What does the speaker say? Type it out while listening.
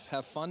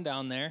Have fun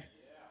down there.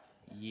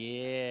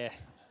 Yeah.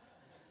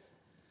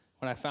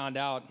 When I found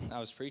out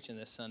I was preaching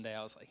this Sunday,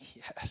 I was like,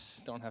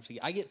 yes, don't have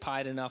to. I get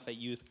pied enough at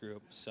youth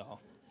group, so.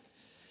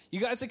 You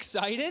guys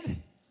excited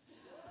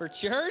for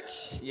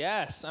church?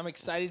 Yes, I'm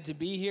excited to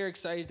be here,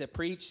 excited to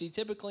preach. See,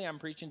 typically I'm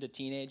preaching to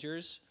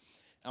teenagers.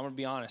 I'm going to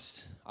be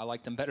honest. I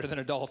like them better than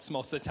adults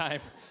most of the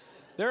time.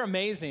 They're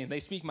amazing. They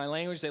speak my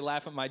language. They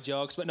laugh at my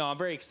jokes. But no, I'm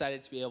very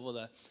excited to be able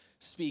to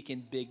speak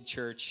in big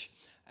church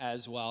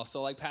as well.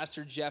 So like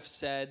Pastor Jeff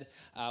said,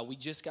 we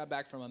just got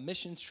back from a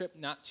missions trip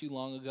not too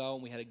long ago,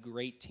 and we had a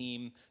great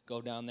team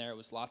go down there. It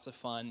was lots of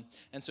fun.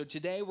 And so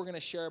today we're going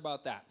to share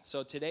about that.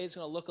 So today is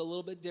going to look a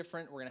little bit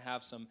different. We're going to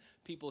have some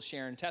people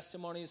sharing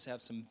testimonies,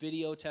 have some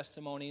video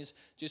testimonies,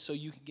 just so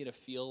you can get a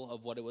feel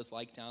of what it was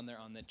like down there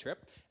on the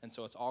trip. And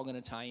so it's all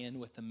going to tie in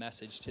with the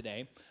message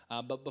today.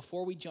 But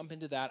before we jump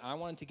into that, I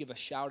wanted to give a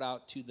shout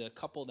out to the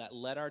couple that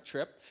led our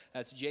trip.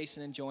 That's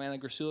Jason and Joanna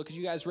Grasula. Could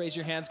you guys raise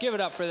your hands? Give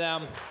it up for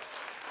them.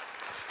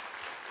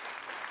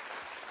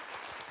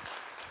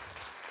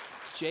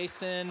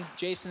 Jason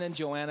and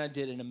Joanna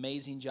did an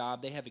amazing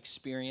job. They have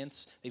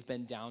experience. They've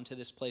been down to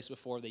this place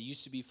before. They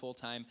used to be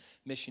full-time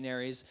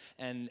missionaries.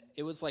 And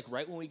it was like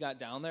right when we got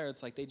down there,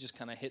 it's like they just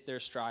kind of hit their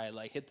stride,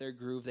 like hit their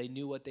groove. They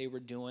knew what they were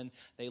doing.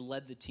 They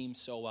led the team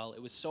so well.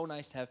 It was so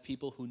nice to have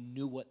people who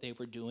knew what they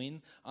were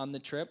doing on the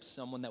trip,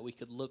 someone that we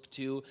could look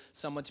to,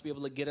 someone to be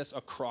able to get us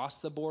across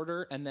the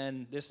border, and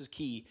then, this is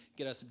key,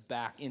 get us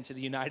back into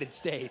the United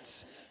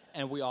States.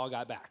 And we all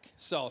got back.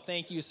 So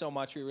thank you so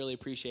much. We really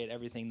appreciate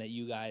everything that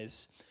you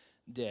guys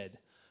did.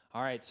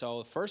 All right,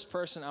 so the first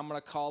person I'm going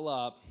to call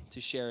up to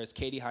share is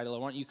Katie Heidela.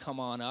 Why don't you come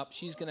on up?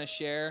 She's going to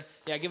share.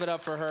 Yeah, give it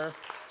up for her.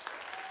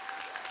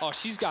 Oh,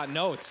 she's got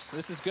notes.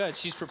 This is good.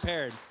 She's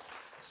prepared.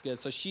 It's good.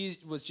 So she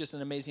was just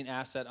an amazing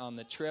asset on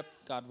the trip.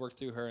 God worked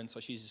through her, and so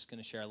she's just going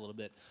to share a little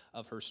bit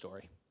of her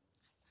story.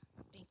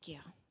 Thank you.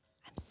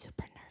 I'm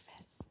super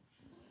nervous.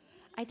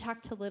 I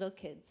talk to little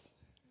kids.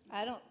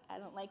 I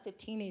don't like the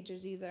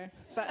teenagers either.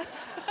 But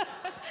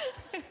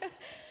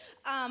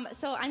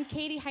so I'm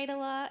Katie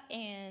Heidela,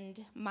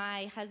 and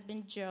my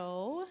husband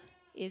Joe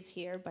is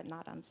here, but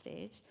not on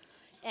stage.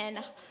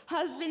 And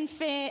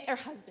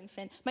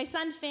my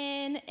son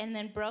Finn, and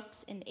then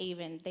Brooks and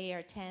Avon. They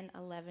are 10,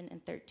 11,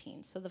 and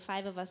 13. So the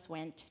five of us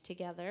went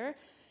together.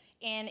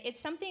 And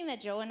it's something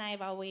that Joe and I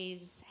have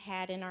always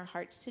had in our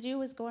hearts to do,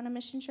 was go on a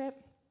mission trip.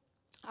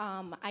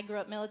 I grew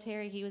up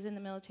military, he was in the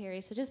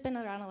military, so just been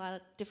around a lot of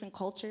different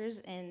cultures,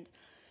 and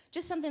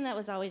just something that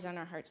was always on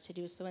our hearts to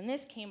do. So when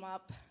this came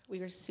up, we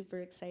were super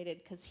excited,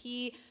 because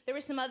there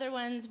were some other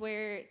ones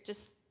where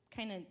just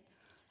kind of,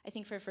 I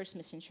think for a first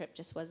mission trip,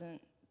 just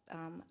wasn't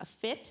a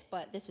fit,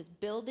 but this was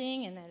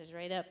building, and that is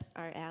right up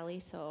our alley,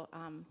 so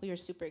we were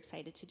super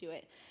excited to do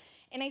it.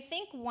 And I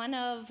think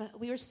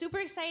we were super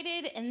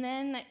excited, and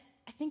then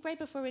I think right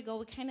before we go,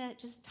 we kind of,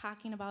 just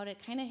talking about it,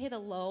 kind of hit a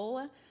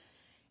low.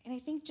 And I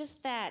think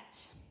just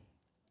that,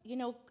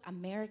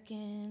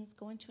 Americans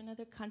going to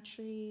another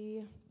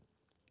country,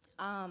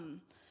 I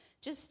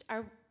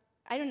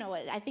don't know,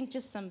 I think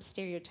just some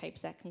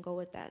stereotypes that can go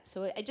with that.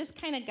 So I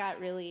just kind of got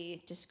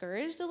really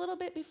discouraged a little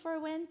bit before I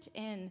went,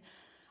 and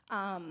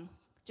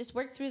just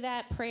worked through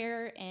that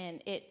prayer,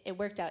 and it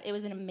worked out. It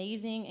was an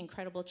amazing,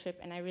 incredible trip,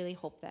 and I really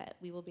hope that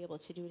we will be able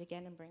to do it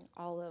again and bring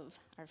all of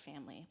our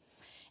family.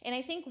 And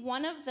I think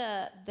one of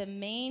the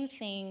main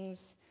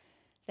things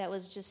that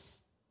was just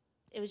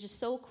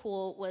so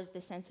cool was the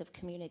sense of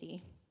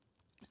community.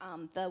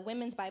 The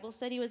women's Bible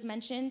study was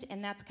mentioned,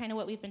 and that's kind of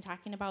what we've been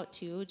talking about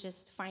too,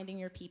 just finding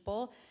your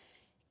people.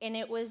 And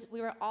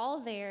we were all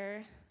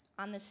there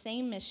on the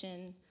same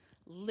mission,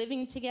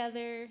 living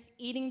together,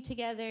 eating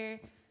together,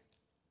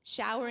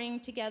 showering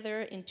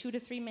together in 2 to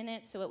 3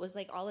 minutes, so it was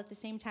like all at the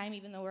same time,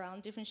 even though we're all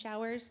in different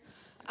showers.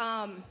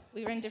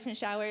 We were in different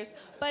showers.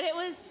 But it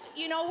was,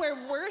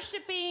 we're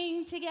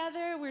worshiping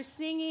together, we're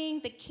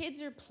singing, the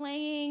kids are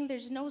playing,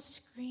 there's no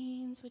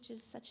screens, which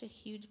is such a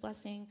huge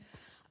blessing.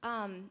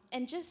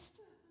 And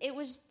just,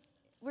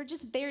 we're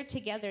just there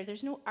together.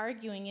 There's no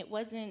arguing.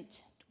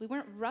 We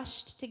weren't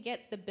rushed to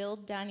get the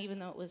build done, even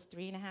though it was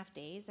 3.5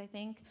 days, I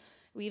think.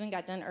 We even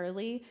got done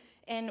early.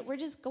 And we're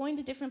just going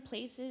to different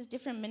places,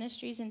 different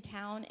ministries in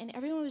town, and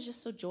everyone was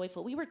just so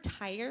joyful. We were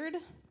tired,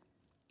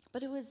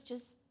 but there was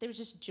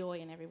just joy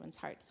in everyone's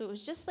heart. So it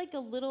was just like a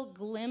little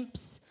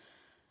glimpse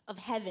of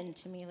heaven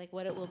to me, like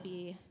what it will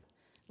be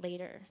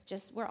later.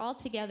 Just, we're all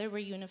together, we're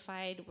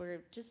unified,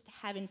 we're just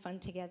having fun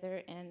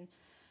together, and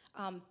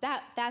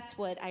that's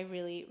what I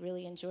really,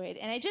 really enjoyed.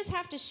 And I just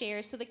have to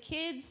share, so the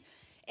kids,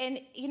 and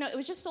it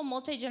was just so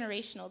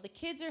multi-generational. The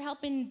kids are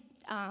helping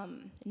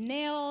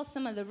nail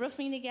some of the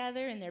roofing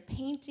together, and they're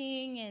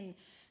painting, and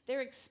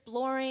they're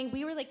exploring.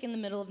 We were like in the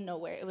middle of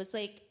nowhere. It was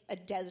like a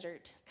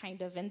desert,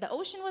 kind of, and the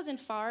ocean wasn't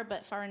far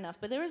enough,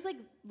 but there was like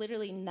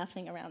literally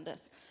nothing around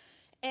us.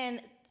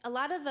 And a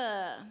lot of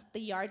the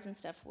yards and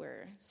stuff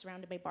were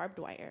surrounded by barbed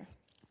wire.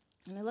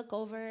 And I look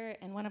over,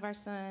 and one of our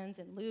sons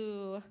and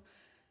Lou,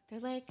 they're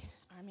like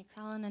army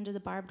crawling under the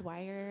barbed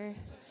wire.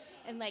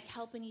 and like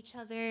helping each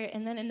other.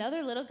 And then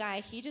another little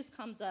guy, he just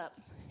comes up.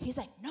 He's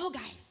like, no,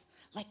 guys,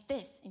 like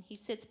this. And he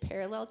sits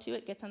parallel to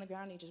it, gets on the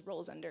ground, and he just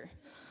rolls under.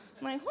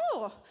 I'm like,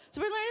 oh.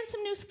 So we're learning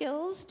some new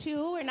skills,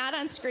 too. We're not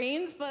on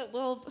screens, but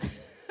we'll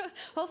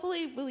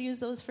hopefully we'll use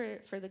those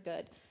for the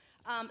good.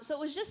 So it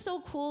was just so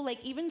cool,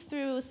 like even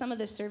through some of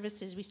the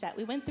services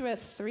we went through a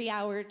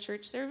 3-hour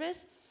church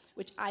service,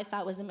 which I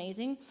thought was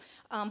amazing.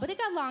 But it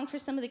got long for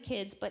some of the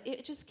kids, but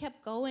it just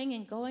kept going,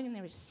 and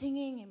they were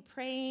singing and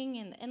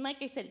praying, and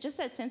like I said, just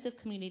that sense of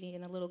community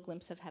and a little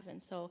glimpse of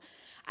heaven. So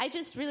I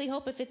just really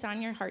hope if it's on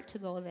your heart to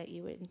go that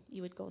you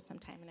would go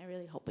sometime, and I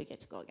really hope we get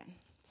to go again.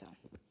 So.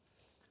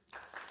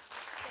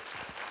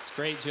 It's a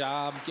great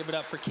job. Give it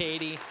up for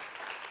Katie.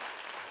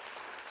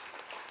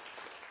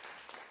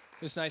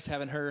 It was nice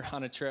having her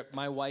on a trip.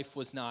 My wife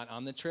was not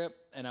on the trip,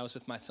 and I was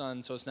with my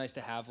son, so it's nice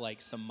to have, like,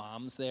 some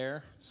moms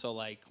there. So,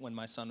 like, when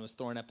my son was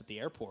throwing up at the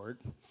airport,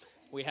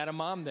 we had a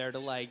mom there to,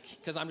 like,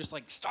 because I'm just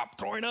like, stop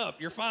throwing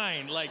up, you're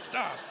fine, like,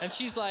 stop. And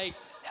she's, like,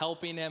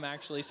 helping him,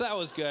 actually. So that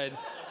was good.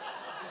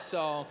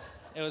 So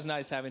it was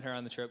nice having her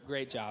on the trip.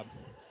 Great job.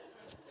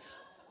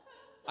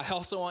 I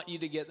also want you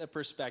to get the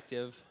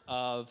perspective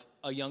of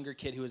a younger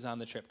kid who was on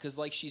the trip. Because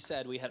like she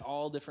said, we had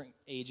all different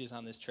ages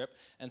on this trip.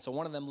 And so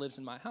one of them lives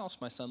in my house,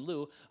 my son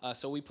Lou.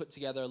 So we put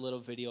together a little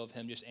video of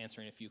him just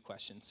answering a few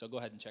questions. So go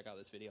ahead and check out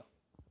this video.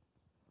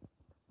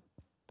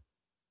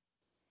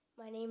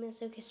 My name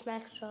is Lucas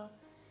Maxwell,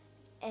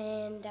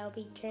 and I'll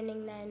be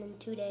turning 9 in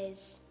 2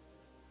 days.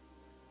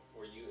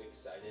 Were you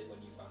excited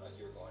when you found out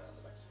you were going on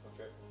the Mexico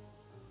trip?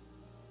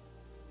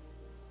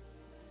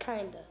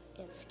 Kinda,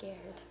 and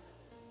scared.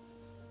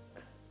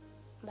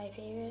 My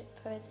favorite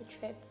part of the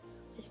trip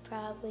was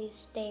probably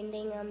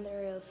standing on the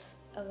roof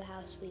of a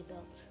house we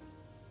built.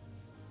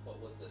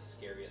 What was the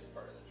scariest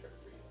part of the trip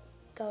for you?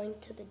 Going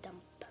to the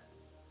dump.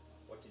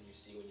 What did you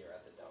see when you were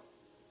at the dump?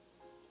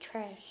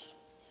 Trash.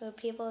 There were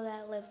people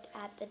that lived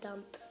at the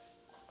dump.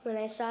 When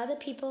I saw the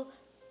people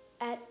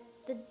at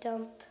the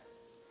dump,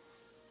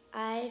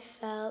 I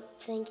felt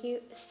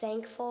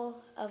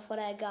thankful of what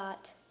I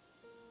got.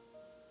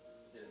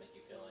 Did it make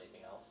you feel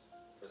anything else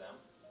for them?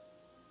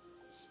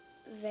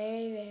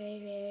 Very, very,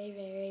 very,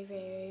 very,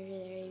 very,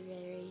 very,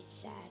 very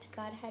sad.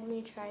 God had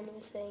me try new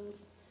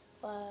things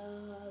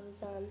while I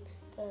was on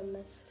the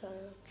Mexico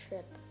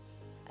trip.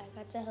 I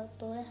got to help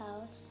build a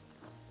house.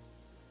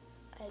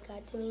 I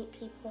got to meet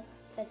people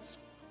that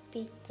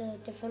speak a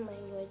different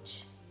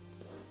language,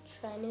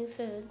 try new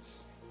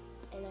foods,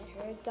 and I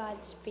heard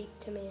God speak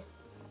to me.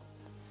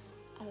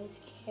 I was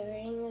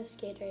carrying this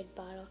Gatorade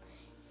bottle,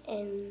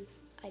 and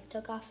I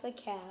took off the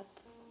cap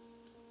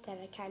that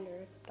I kind of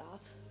ripped off.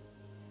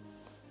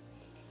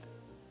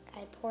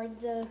 I poured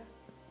the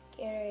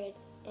Gatorade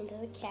into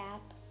the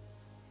cap,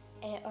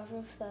 and it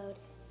overflowed,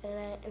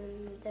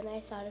 and then I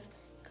thought of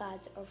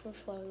God's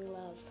overflowing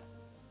love.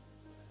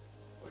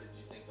 What did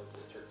you think of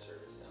the church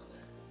service down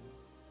there?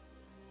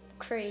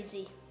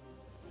 Crazy.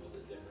 Was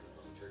it different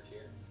from church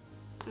here?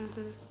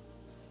 Mm-hmm.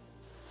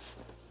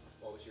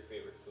 What was your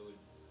favorite food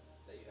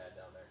that you had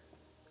down there?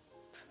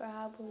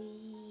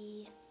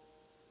 Probably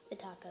the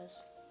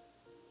tacos.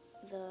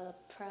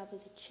 Probably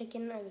the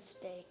chicken or the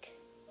steak.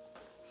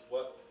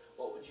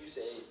 What would you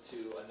say to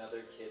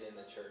another kid in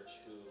the church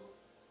who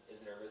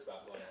is nervous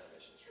about going on a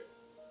mission trip?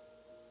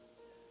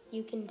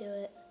 You can do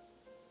it.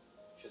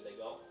 Should they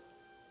go?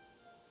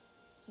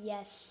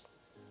 Yes.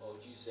 What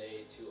would you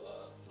say to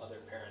other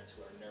parents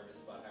who are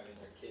nervous about having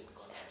their kids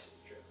go on a mission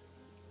trip?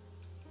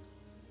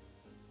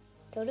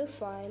 They'll do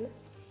fine.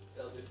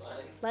 They'll do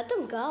fine. Let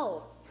them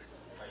go.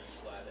 Are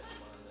you glad that you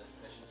went on this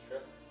mission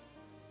trip?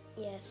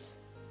 Yes.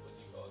 Would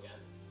you go again?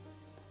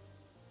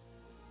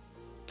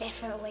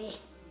 Definitely.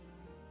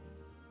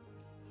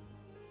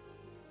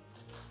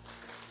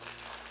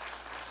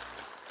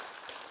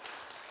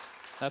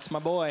 That's my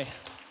boy.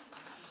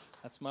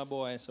 That's my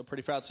boy. So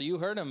pretty proud. So you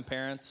heard him,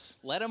 parents.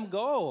 Let him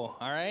go,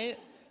 all right?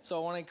 So I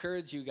want to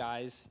encourage you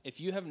guys, if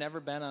you have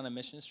never been on a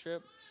missions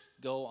trip,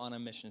 go on a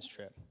missions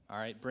trip, all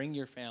right? Bring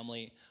your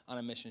family on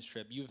a missions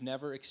trip. You've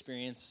never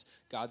experienced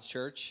God's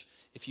church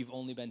if you've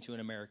only been to an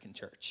American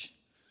church,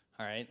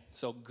 all right?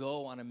 So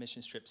go on a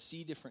missions trip.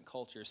 See different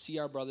cultures. See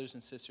our brothers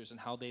and sisters and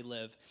how they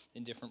live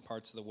in different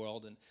parts of the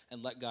world,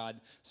 and let God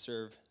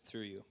serve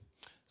through you.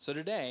 So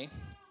today,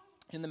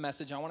 in the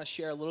message, I want to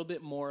share a little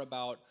bit more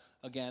about,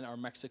 again, our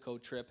Mexico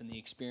trip and the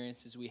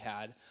experiences we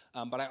had.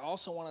 But I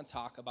also want to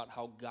talk about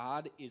how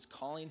God is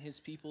calling his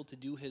people to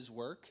do his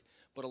work.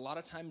 But a lot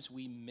of times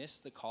we miss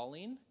the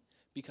calling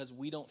because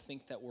we don't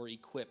think that we're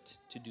equipped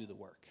to do the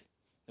work.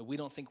 That we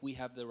don't think we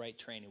have the right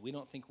training. We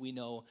don't think we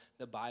know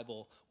the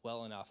Bible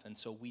well enough. And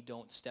so we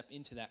don't step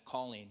into that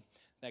calling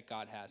that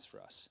God has for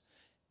us.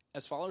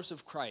 As followers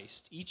of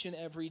Christ, each and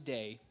every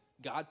day,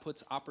 God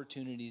puts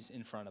opportunities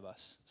in front of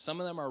us. Some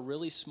of them are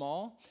really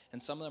small,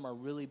 and some of them are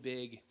really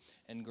big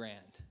and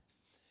grand.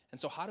 And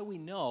so how do we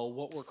know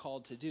what we're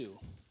called to do?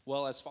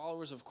 Well, as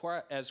followers of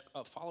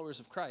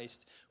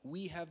Christ,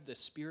 we have the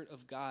Spirit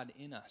of God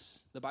in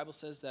us. The Bible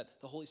says that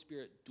the Holy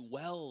Spirit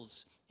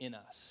dwells in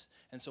us.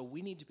 And so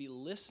we need to be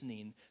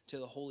listening to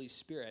the Holy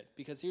Spirit,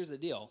 because here's the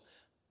deal.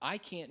 I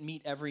can't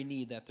meet every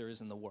need that there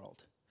is in the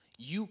world.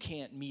 You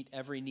can't meet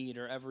every need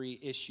or every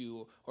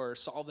issue or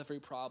solve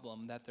every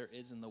problem that there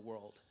is in the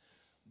world.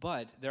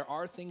 But there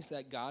are things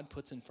that God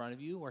puts in front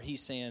of you where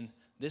he's saying,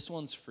 this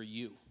one's for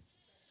you.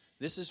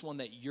 This is one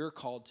that you're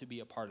called to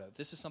be a part of.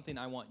 This is something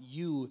I want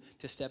you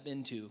to step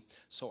into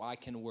so I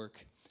can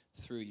work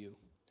through you.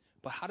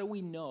 But how do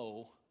we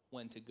know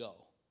when to go?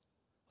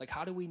 Like,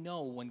 how do we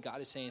know when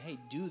God is saying, hey,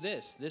 do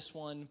this. This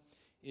one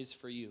is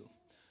for you.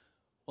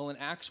 Well, in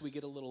Acts, we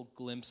get a little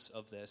glimpse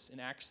of this. In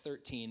Acts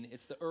 13,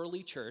 it's the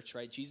early church,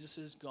 right? Jesus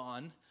is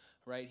gone,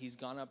 right? He's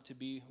gone up to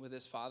be with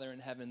his Father in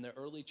heaven. The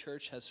early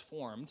church has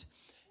formed.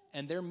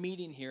 And they're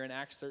meeting here in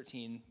Acts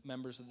 13,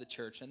 members of the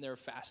church, and they're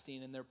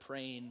fasting, and they're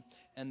praying,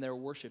 and they're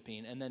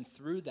worshiping. And then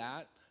through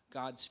that,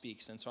 God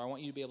speaks. And so I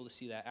want you to be able to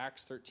see that.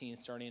 Acts 13,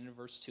 starting in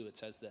verse 2, it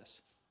says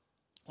this.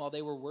 While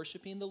they were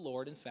worshiping the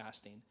Lord and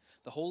fasting,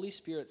 the Holy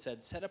Spirit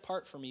said, set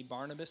apart for me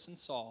Barnabas and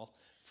Saul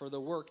for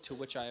the work to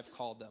which I have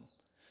called them.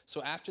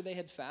 So after they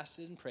had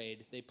fasted and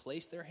prayed, they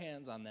placed their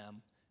hands on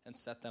them and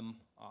set them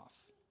off.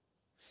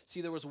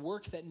 See, there was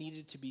work that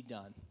needed to be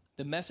done.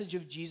 The message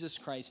of Jesus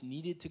Christ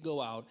needed to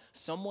go out.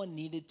 Someone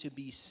needed to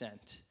be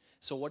sent.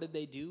 So what did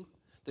they do?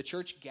 The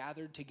church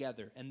gathered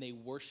together and they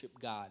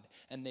worshiped God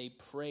and they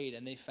prayed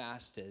and they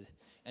fasted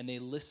and they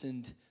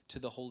listened to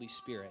the Holy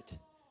Spirit,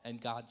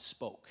 and God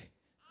spoke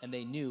and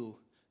they knew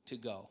to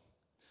go.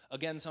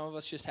 Again, some of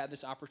us just had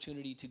this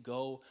opportunity to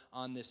go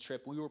on this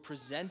trip. We were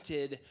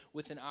presented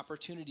with an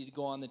opportunity to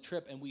go on the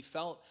trip, and we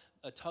felt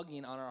a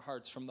tugging on our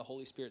hearts from the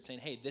Holy Spirit saying,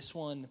 hey, this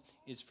one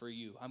is for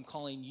you. I'm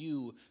calling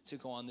you to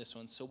go on this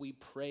one. So we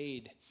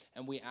prayed,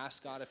 and we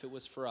asked God if it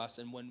was for us.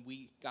 And when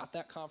we got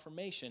that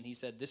confirmation, he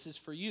said, this is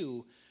for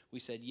you. We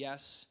said,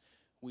 yes,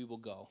 we will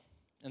go.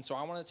 And so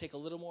I want to take a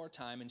little more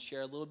time and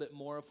share a little bit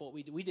more of what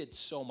we did. We did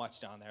so much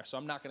down there, so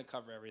I'm not going to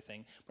cover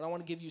everything. But I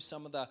want to give you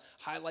some of the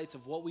highlights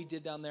of what we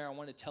did down there. I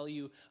want to tell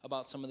you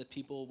about some of the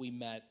people we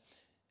met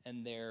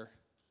and their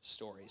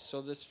stories.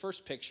 So this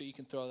first picture, you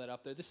can throw that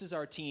up there. This is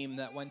our team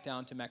that went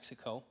down to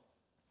Mexico.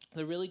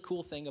 The really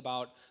cool thing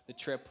about the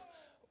trip,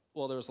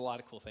 well, there was a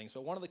lot of cool things,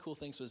 but one of the cool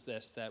things was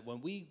this, that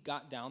when we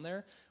got down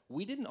there,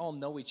 we didn't all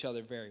know each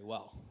other very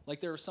well. Like,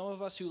 there were some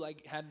of us who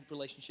had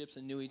relationships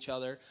and knew each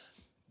other.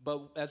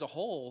 But as a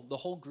whole, the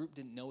whole group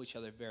didn't know each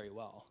other very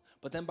well.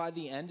 But then by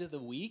the end of the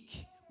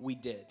week, we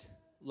did.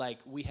 Like,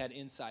 we had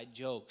inside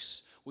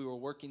jokes. We were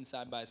working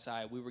side by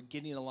side. We were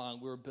getting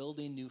along. We were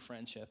building new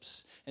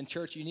friendships. And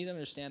church, you need to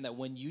understand that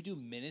when you do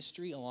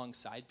ministry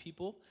alongside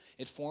people,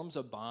 it forms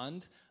a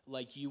bond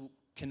like you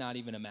cannot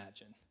even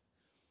imagine.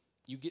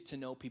 You get to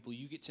know people.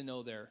 You get to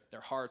know their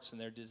hearts and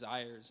their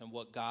desires and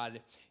what God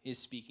is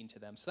speaking to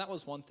them. So that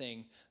was one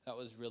thing that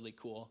was really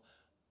cool.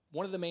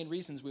 One of the main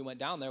reasons we went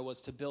down there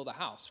was to build a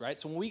house, right?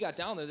 So when we got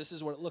down there, this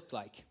is what it looked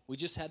like. We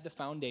just had the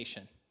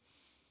foundation,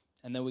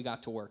 and then we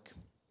got to work.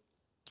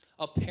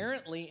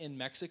 Apparently in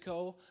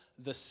Mexico,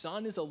 the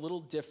sun is a little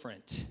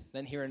different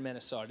than here in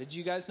Minnesota. Did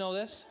you guys know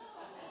this?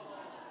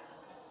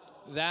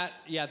 That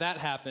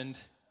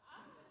happened.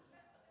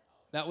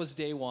 That was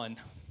day one.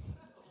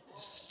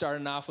 Just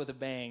starting off with a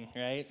bang,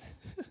 right?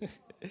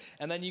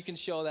 And then you can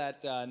show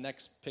that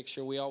next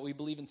picture. We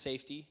believe in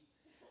safety.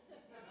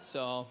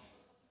 So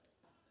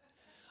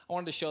I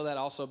wanted to show that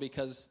also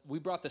because we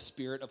brought the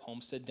spirit of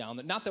Homestead down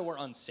there. Not that we're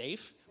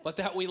unsafe, but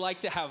that we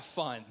like to have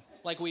fun.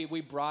 Like,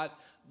 we brought,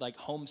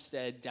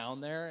 Homestead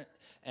down there,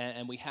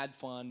 and we had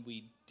fun.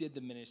 We did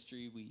the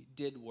ministry. We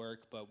did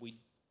work, but we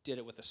did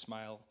it with a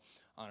smile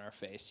on our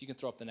face. You can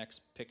throw up the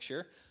next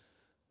picture.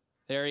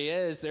 There he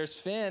is. There's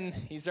Finn.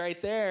 He's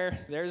right there.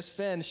 There's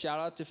Finn. Shout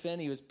out to Finn.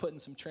 He was putting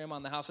some trim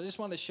on the house. I just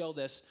wanted to show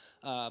this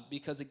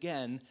because,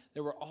 again,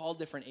 there were all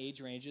different age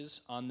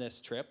ranges on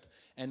this trip,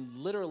 and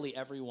literally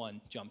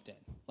everyone jumped in.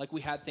 Like,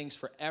 we had things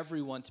for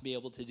everyone to be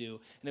able to do,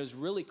 and it was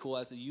really cool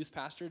as a youth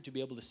pastor to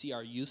be able to see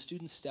our youth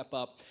students step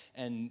up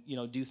and,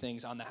 do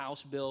things on the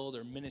house build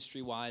or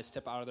ministry-wise,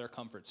 step out of their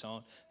comfort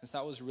zone. And so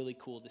that was really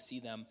cool to see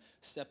them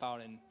step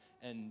out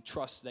and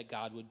trust that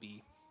God would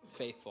be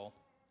faithful.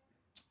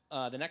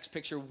 The next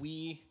picture,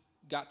 we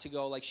got to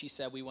go, like she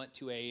said, we went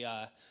to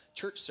a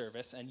church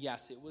service, and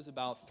yes, it was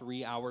about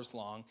 3 hours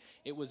long.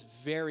 It was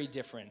very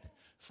different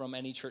from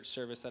any church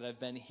service that I've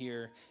been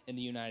here in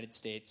the United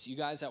States. You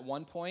guys, at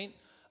one point,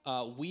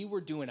 we were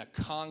doing a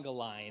conga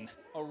line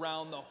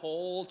around the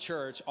whole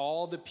church,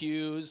 all the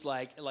pews,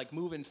 like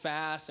moving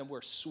fast, and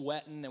we're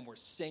sweating and we're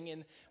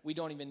singing. We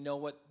don't even know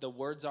what the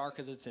words are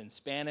because it's in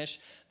Spanish.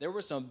 There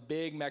were some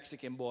big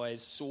Mexican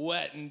boys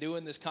sweating,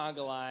 doing this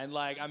conga line.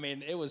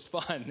 It was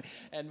fun.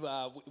 And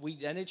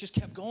and it just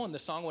kept going. The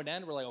song would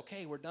end. We're like,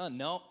 okay, we're done.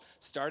 Nope.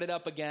 Start it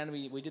up again.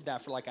 We did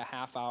that for like a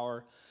half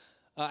hour.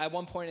 At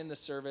one point in the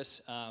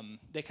service,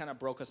 they kind of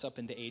broke us up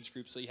into age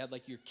groups. So you had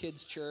like your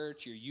kids'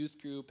 church, your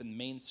youth group, and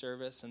main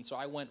service. And so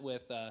I went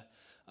with the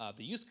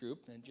youth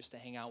group and just to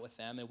hang out with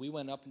them. And we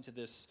went up into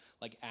this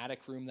like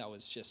attic room that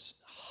was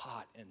just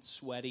hot and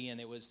sweaty.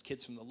 And it was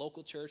kids from the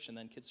local church and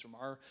then kids from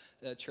our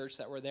church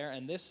that were there.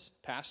 And this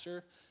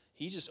pastor,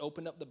 he just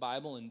opened up the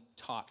Bible and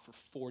taught for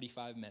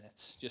 45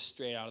 minutes, just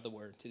straight out of the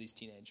Word to these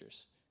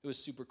teenagers. It was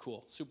super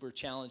cool, super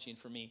challenging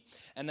for me.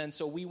 And then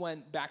so we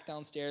went back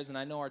downstairs, and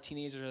I know our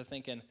teenagers are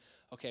thinking,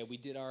 okay, we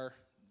did our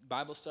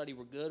Bible study,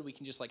 we're good. We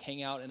can just like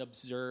hang out and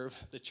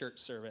observe the church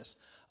service.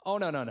 Oh,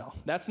 no.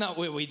 That's not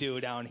what we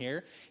do down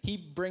here. He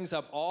brings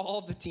up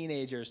all the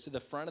teenagers to the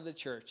front of the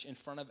church in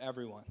front of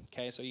everyone.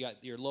 Okay, so you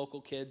got your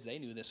local kids. They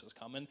knew this was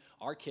coming.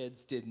 Our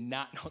kids did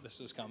not know this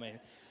was coming.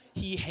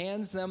 He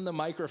hands them the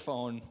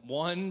microphone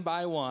one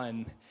by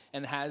one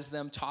and has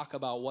them talk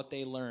about what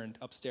they learned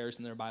upstairs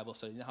in their Bible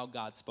study and how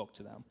God spoke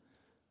to them.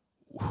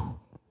 Whew.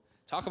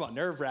 Talk about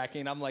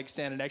nerve-wracking. I'm like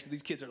standing next to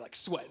these kids are like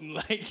sweating.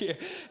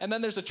 And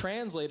then there's a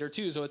translator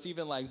too, so it's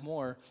even like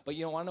more. But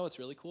you want to know what's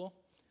really cool?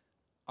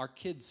 Our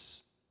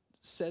kids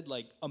said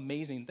like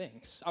amazing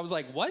things. I was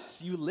like,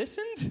 what? You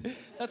listened?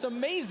 That's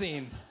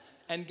amazing.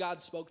 And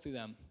God spoke through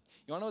them.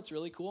 You want to know what's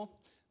really cool?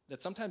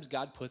 That sometimes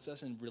God puts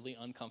us in really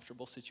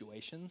uncomfortable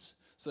situations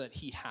so that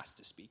he has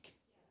to speak.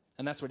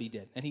 And that's what he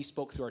did. And he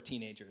spoke through our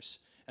teenagers.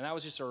 And that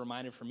was just a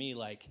reminder for me,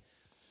 like,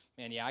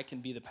 man, yeah, I can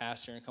be the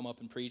pastor and come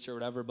up and preach or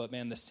whatever, but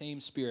man, the same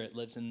Spirit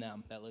lives in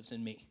them that lives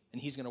in me.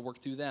 And he's going to work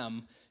through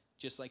them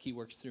just like he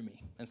works through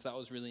me. And so that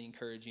was really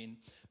encouraging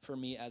for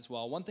me as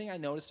well. One thing I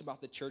noticed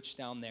about the church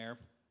down there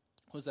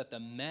was that the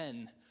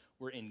men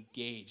were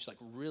engaged, like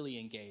really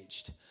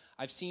engaged.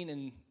 I've seen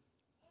in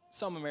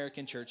some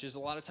American churches, a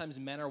lot of times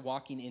men are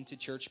walking into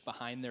church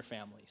behind their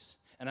families.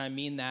 And I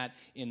mean that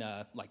in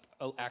a like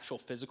an actual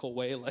physical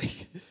way,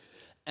 like,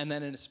 and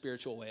then in a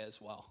spiritual way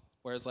as well.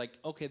 Whereas like,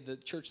 okay, the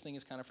church thing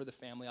is kind of for the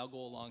family. I'll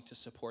go along to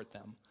support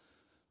them.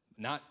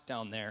 Not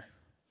down there.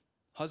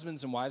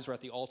 Husbands and wives were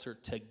at the altar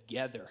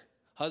together.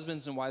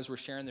 Husbands and wives were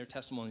sharing their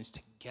testimonies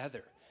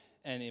together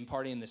and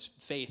imparting this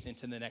faith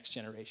into the next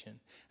generation.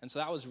 And so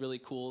that was really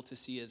cool to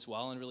see as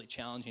well and really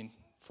challenging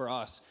for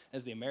us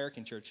as the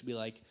American church to be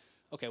like,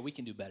 okay, we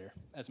can do better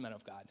as men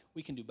of God.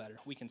 We can do better.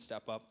 We can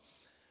step up.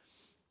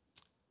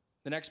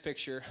 The next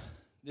picture,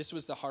 this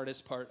was the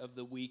hardest part of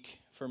the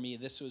week for me.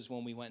 This was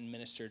when we went and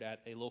ministered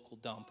at a local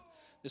dump.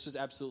 This was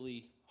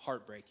absolutely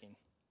heartbreaking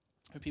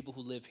for people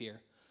who live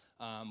here.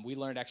 We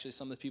learned actually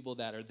some of the people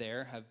that are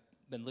there have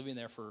been living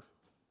there for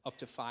up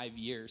to 5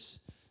 years,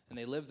 and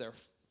they live there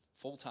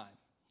full time.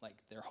 Like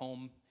their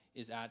home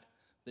is at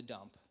the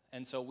dump.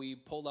 And so we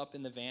pulled up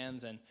in the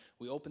vans and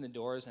we opened the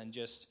doors and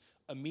just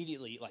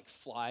immediately like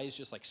flies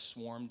just like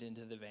swarmed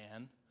into the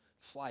van,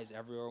 flies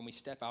everywhere. And we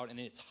step out and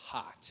it's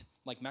hot.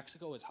 Like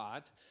Mexico is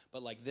hot,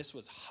 but like this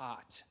was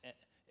hot,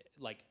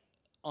 like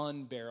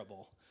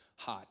unbearable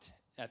hot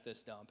at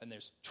this dump. And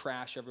there's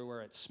trash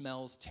everywhere. It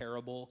smells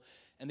terrible.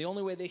 And the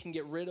only way they can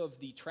get rid of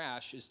the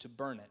trash is to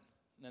burn it.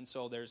 And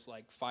so there's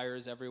like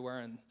fires everywhere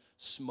and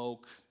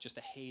smoke, just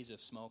a haze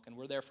of smoke. And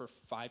we're there for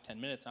 5-10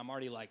 minutes. I'm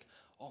already like,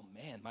 oh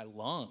man, my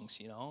lungs,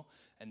 you know?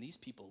 And these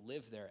people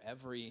live there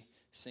every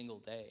single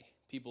day.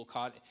 People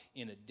caught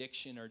in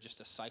addiction or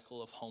just a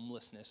cycle of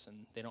homelessness,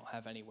 and they don't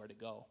have anywhere to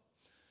go.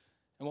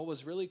 And what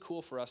was really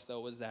cool for us, though,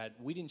 was that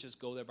we didn't just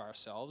go there by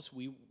ourselves.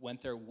 We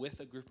went there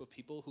with a group of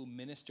people who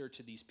minister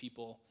to these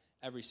people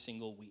every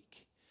single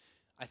week.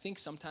 I think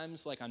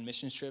sometimes, like on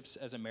mission trips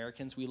as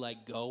Americans, we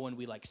like go and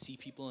we like see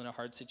people in a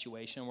hard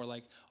situation. And we're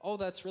like, oh,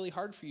 that's really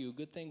hard for you.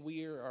 Good thing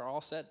we are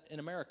all set in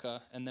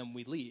America. And then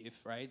we leave,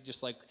 right?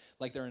 Just like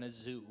they're in a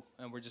zoo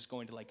and we're just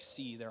going to like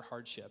see their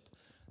hardship.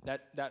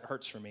 That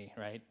hurts for me,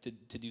 right,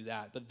 to do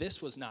that. But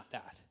this was not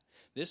that.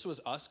 This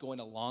was us going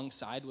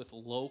alongside with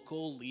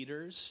local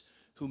leaders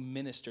who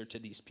minister to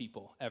these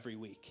people every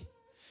week.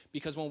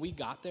 Because when we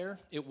got there,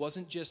 it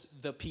wasn't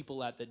just the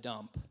people at the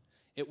dump.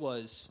 It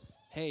was,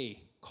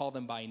 hey, call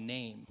them by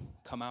name.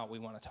 Come out, we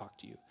want to talk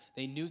to you.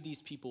 They knew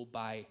these people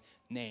by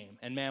name.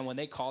 And man, when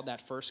they called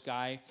that first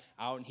guy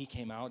out and he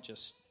came out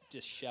just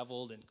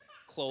disheveled and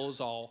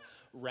clothes all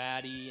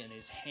ratty and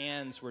his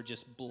hands were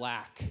just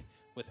black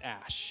with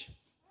ash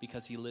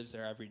because he lives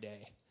there every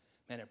day.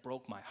 Man, it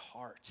broke my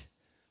heart.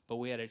 But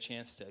we had a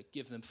chance to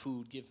give them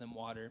food, give them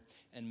water,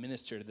 and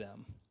minister to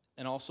them.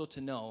 And also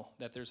to know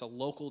that there's a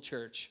local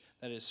church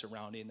that is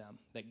surrounding them,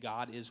 that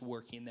God is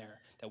working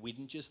there, that we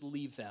didn't just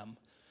leave them.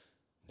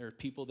 There are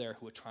people there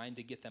who are trying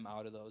to get them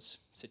out of those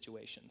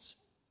situations.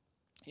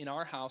 In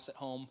our house at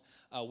home,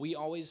 we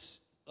always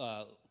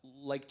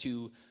like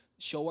to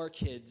show our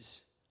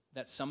kids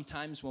that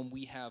sometimes when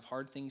we have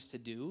hard things to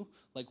do,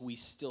 like we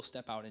still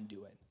step out and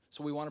do it.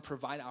 So we want to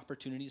provide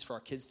opportunities for our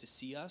kids to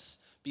see us,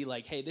 be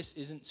like, hey, this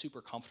isn't super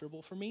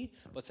comfortable for me,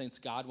 but since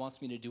God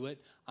wants me to do it,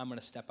 I'm going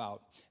to step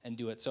out and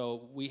do it.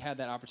 So we had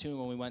that opportunity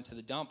when we went to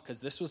the dump because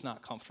this was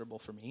not comfortable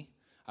for me.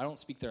 I don't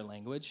speak their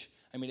language.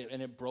 And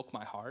it broke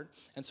my heart.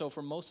 And so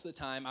for most of the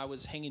time, I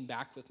was hanging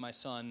back with my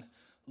son,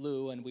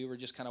 Lou, and we were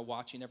just kind of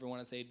watching everyone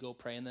as they'd go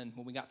pray. And then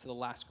when we got to the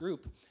last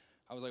group,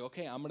 I was like,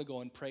 okay, I'm going to go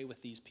and pray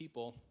with these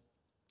people.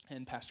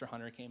 And Pastor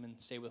Hunter came and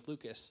stayed with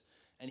Lucas.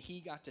 And he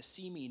got to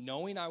see me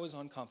knowing I was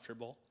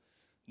uncomfortable,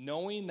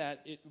 knowing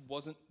that it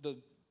wasn't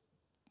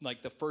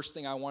the first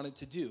thing I wanted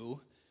to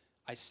do.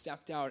 I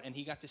stepped out, and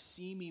he got to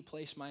see me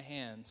place my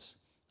hands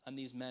on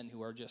these men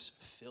who are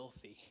just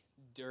filthy,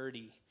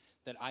 dirty,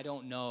 that I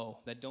don't know,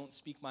 that don't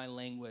speak my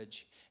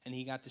language, and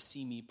he got to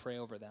see me pray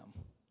over them.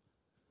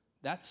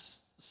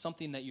 That's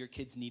something that your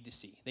kids need to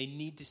see. They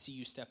need to see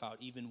you step out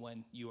even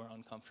when you are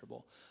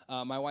uncomfortable.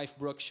 My wife,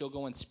 Brooke, she'll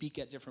go and speak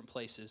at different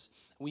places.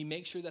 We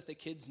make sure that the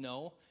kids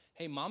know,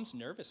 hey, mom's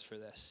nervous for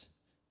this.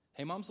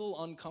 Hey, mom's a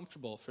little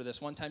uncomfortable for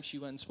this. One time she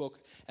went and spoke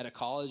at a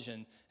college,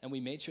 and we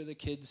made sure the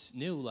kids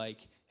knew,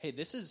 like, hey,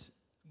 this is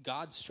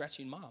God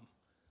stretching mom.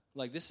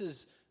 Like,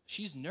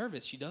 she's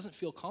nervous. She doesn't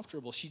feel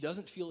comfortable. She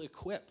doesn't feel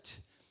equipped.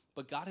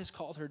 But God has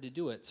called her to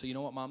do it. So you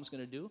know what mom's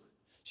going to do?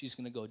 She's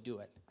going to go do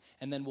it.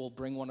 And then we'll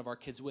bring one of our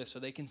kids with so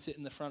they can sit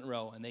in the front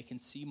row and they can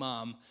see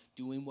mom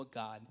doing what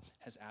God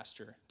has asked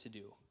her to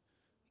do.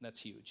 That's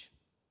huge.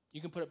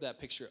 You can put up that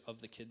picture of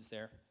the kids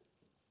there.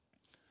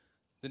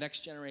 The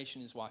next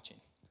generation is watching.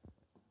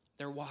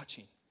 They're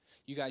watching.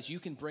 You guys, you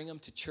can bring them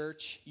to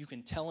church. You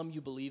can tell them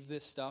you believe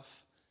this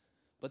stuff.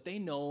 But they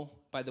know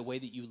by the way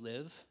that you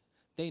live,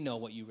 they know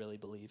what you really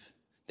believe.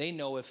 They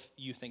know if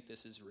you think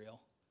this is real.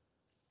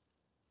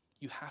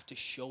 You have to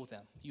show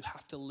them. You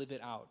have to live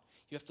it out.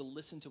 You have to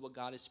listen to what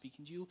God is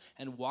speaking to you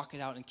and walk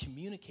it out and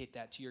communicate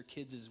that to your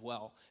kids as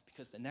well,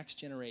 because the next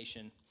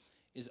generation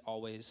is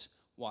always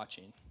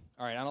watching.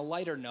 All right, on a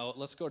lighter note,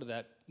 let's go to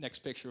that next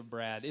picture of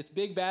Brad. It's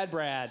Big Bad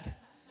Brad.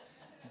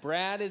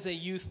 Brad is a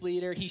youth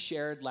leader. He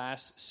shared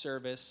last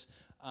service.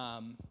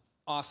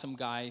 Awesome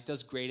guy,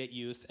 does great at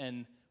youth.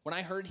 And when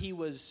I heard he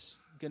was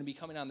going to be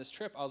coming on this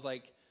trip, I was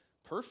like,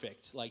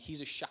 perfect. Like,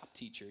 he's a shop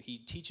teacher. He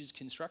teaches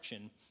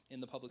construction in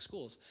the public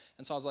schools.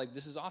 And so I was like,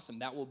 this is awesome.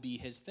 That will be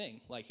his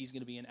thing. Like, he's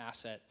going to be an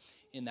asset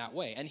in that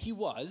way. And he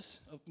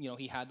was,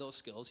 he had those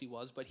skills. He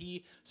was, but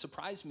he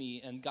surprised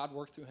me, and God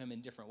worked through him in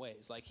different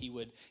ways. Like, he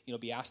would,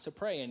 be asked to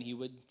pray, and he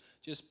would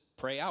just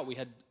pray out. We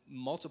had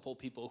multiple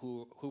people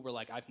who were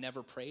like, I've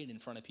never prayed in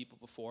front of people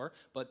before,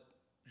 but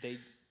they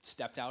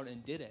stepped out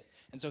and did it.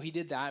 And so he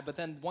did that. But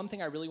then one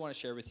thing I really want to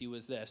share with you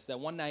was this, that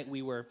one night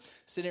we were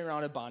sitting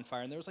around a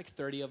bonfire, and there was like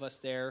 30 of us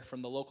there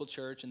from the local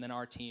church and then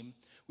our team.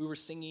 We were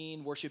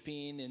singing,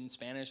 worshiping in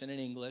Spanish and in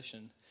English.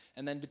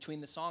 And then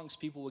between the songs,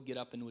 people would get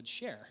up and would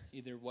share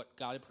either what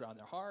God had put on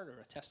their heart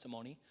or a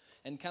testimony.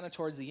 And kind of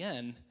towards the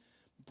end,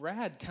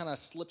 Brad kind of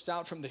slips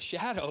out from the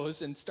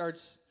shadows and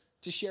starts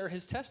to share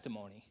his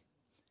testimony.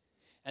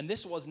 And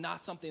this was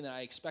not something that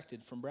I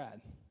expected from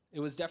Brad. It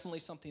was definitely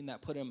something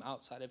that put him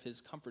outside of his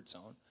comfort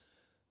zone.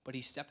 But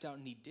he stepped out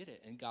and he did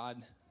it, and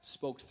God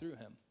spoke through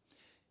him. And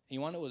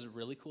you want to know what was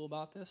really cool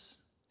about this?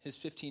 His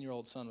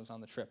 15-year-old son was on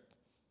the trip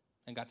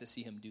and got to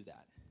see him do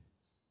that.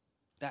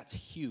 That's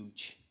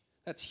huge.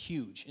 That's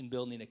huge in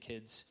building a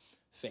kid's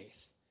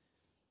faith.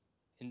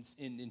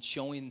 In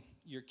showing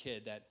your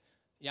kid that,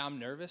 yeah, I'm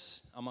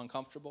nervous, I'm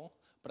uncomfortable,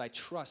 but I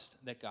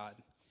trust that God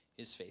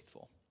is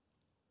faithful.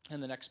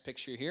 And the next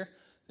picture here,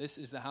 this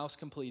is the house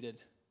completed.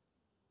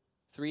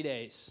 3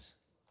 days.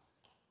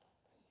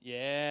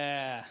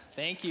 Yeah,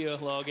 thank you,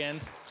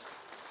 Logan.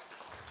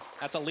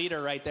 That's a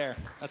leader right there.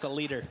 That's a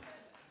leader.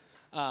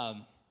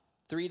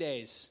 3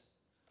 days.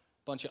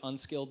 Bunch of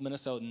unskilled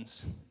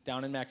Minnesotans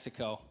down in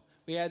Mexico.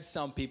 We had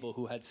some people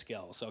who had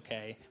skills,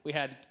 okay? We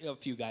had a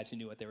few guys who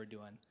knew what they were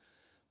doing.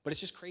 But it's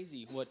just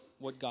crazy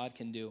what God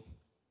can do.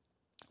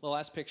 The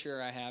last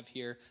picture I have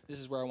here, this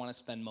is where I want to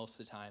spend most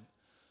of the time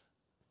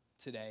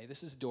today.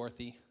 This is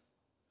Dorothy.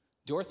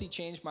 Dorothy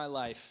changed my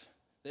life.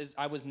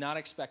 I was not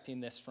expecting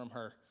this from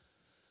her.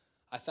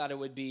 I thought it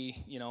would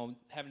be,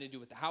 having to do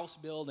with the house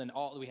build and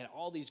we had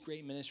all these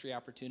great ministry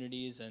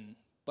opportunities.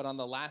 But on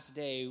the last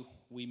day,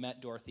 we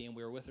met Dorothy, and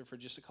we were with her for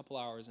just a couple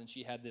hours, and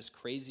she had this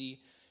crazy,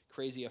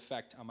 crazy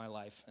effect on my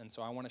life. And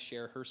so I want to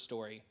share her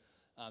story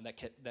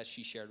that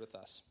she shared with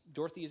us.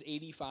 Dorothy is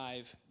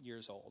 85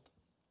 years old.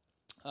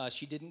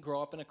 She didn't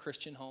grow up in a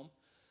Christian home,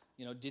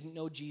 didn't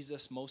know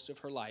Jesus most of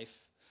her life.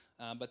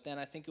 But then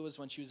I think it was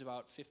when she was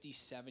about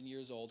 57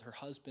 years old, her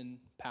husband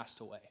passed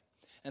away.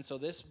 And so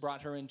this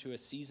brought her into a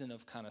season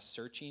of kind of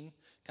searching,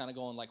 kind of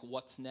going like,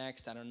 what's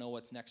next? I don't know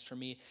what's next for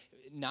me.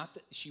 Not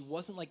that she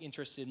wasn't like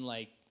interested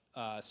in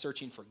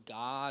searching for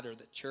God or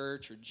the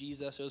church or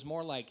Jesus. It was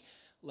more like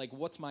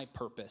what's my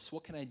purpose?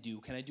 What can I do?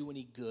 Can I do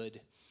any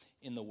good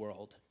in the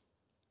world?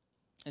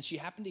 And she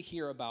happened to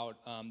hear about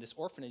this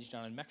orphanage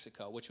down in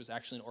Mexico, which was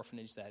actually an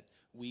orphanage that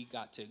we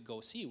got to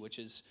go see, which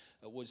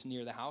was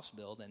near the house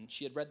build. And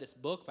she had read this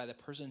book by the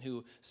person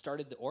who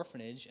started the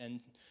orphanage,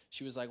 and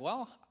she was like,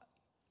 well,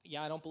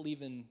 yeah, I don't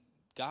believe in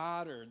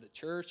God or the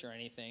church or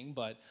anything,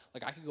 but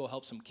I could go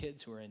help some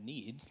kids who are in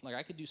need.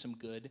 I could do some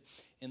good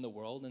in the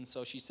world. And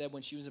so she said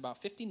when she was about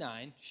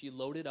 59, she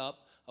loaded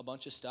up a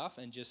bunch of stuff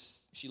and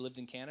she lived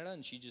in Canada,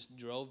 and she just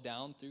drove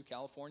down through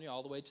California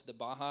all the way to the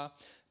Baja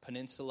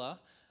Peninsula.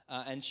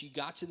 And she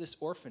got to this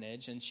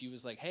orphanage, and she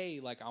was like,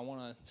 hey, I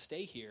want to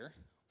stay here.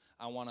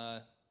 I want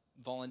to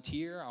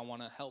volunteer. I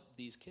want to help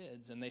these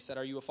kids. And they said,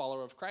 are you a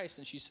follower of Christ?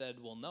 And she said,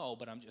 well, no,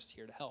 but I'm just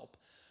here to help.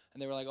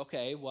 And they were like,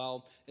 okay,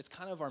 well, it's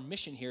kind of our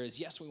mission here is,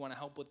 yes, we want to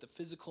help with the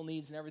physical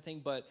needs and everything,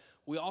 but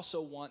we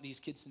also want these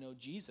kids to know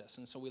Jesus.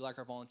 And so we like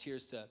our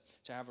volunteers to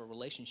have a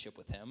relationship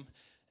with him.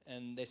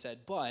 And they said,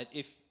 but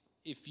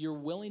if you're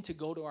willing to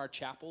go to our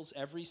chapels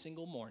every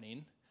single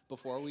morning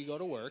before we go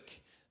to work,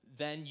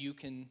 then you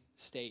can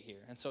stay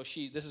here. And so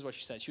this is what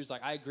she said. She was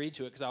like, I agreed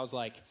to it because I was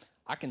like,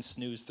 I can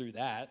snooze through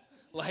that.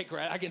 Like,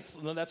 right,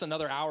 that's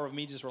another hour of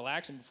me just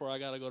relaxing before I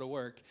got to go to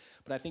work.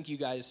 But I think you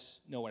guys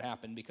know what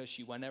happened because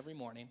she went every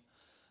morning,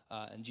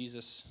 and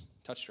Jesus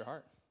touched her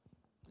heart,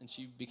 and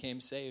she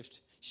became saved.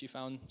 She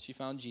found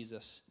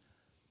Jesus.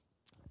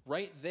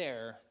 Right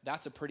there,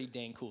 that's a pretty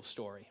dang cool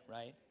story,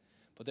 right?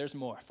 But there's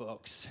more,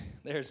 folks.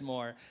 There's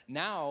more.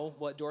 Now,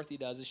 what Dorothy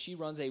does is she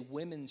runs a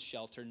women's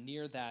shelter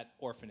near that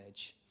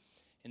orphanage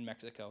in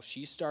Mexico.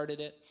 She started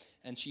it,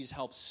 and she's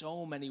helped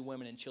so many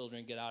women and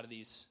children get out of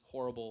these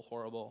horrible,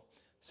 horrible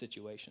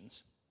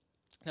situations.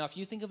 Now, if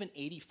you think of an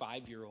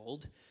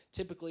 85-year-old,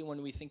 typically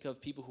when we think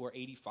of people who are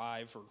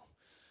 85 or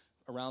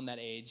around that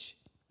age,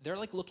 they're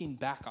like looking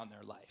back on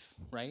their life,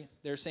 right?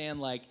 They're saying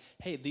like,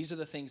 hey, these are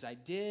the things I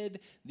did.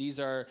 These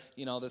are,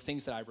 the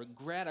things that I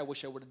regret. I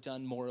wish I would have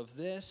done more of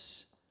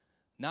this.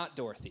 Not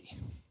Dorothy.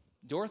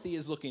 Dorothy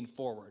is looking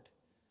forward.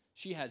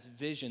 She has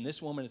vision.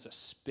 This woman is a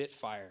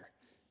spitfire.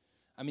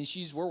 I mean,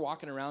 we're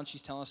walking around,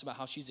 she's telling us about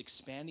how she's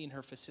expanding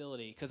her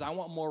facility because I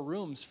want more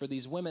rooms for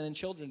these women and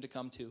children to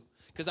come to,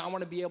 because I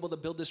want to be able to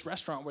build this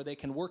restaurant where they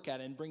can work at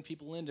it and bring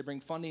people in to bring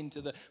funding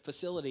to the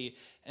facility.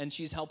 And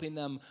she's helping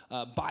them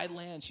buy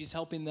land. She's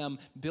helping them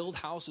build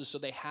houses so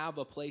they have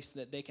a place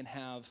that they can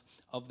have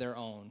of their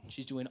own.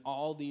 She's doing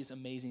all these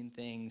amazing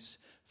things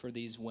for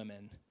these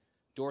women.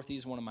 Dorothy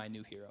is one of my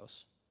new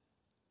heroes.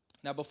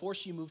 Now, before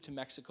she moved to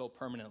Mexico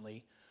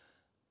permanently,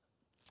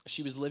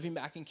 she was living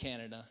back in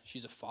Canada.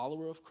 She's a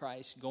follower of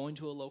Christ, going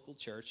to a local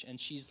church, and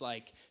she's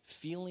like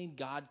feeling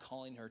God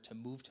calling her to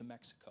move to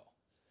Mexico.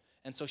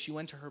 And so she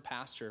went to her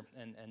pastor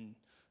and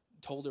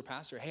told her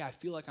pastor, hey, I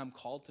feel like I'm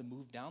called to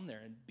move down there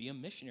and be a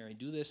missionary,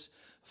 do this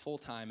full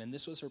time. And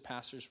this was her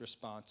pastor's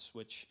response,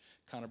 which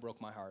kind of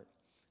broke my heart.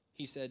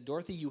 He said,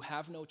 Dorothy, you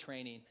have no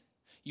training.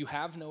 You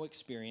have no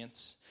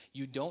experience.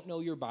 You don't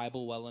know your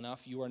Bible well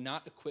enough. You are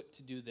not equipped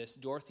to do this.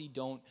 Dorothy,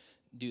 don't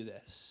do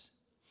this.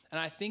 And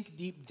I think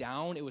deep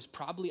down, it was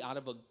probably out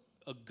of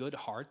a good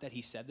heart that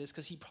he said this,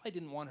 because he probably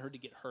didn't want her to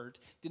get hurt,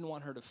 didn't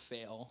want her to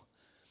fail.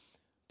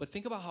 But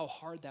think about how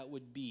hard that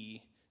would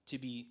be to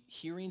be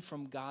hearing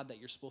from God that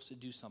you're supposed to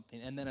do something,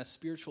 and then a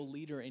spiritual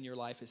leader in your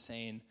life is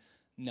saying,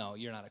 no,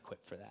 you're not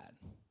equipped for that.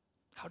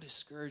 How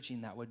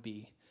discouraging that would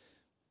be.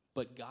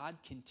 But God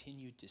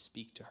continued to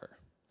speak to her.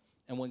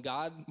 And when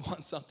God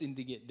wants something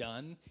to get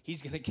done,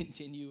 he's going to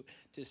continue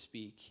to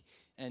speak.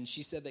 And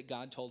she said that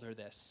God told her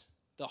this: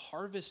 the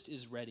harvest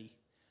is ready.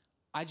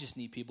 I just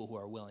need people who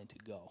are willing to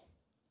go.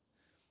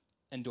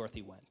 And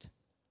Dorothy went.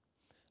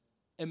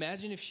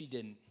 Imagine if she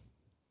didn't.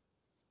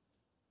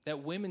 That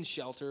women's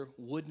shelter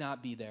would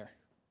not be there.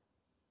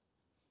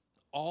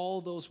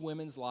 All those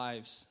women's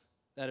lives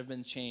that have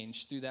been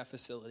changed through that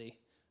facility,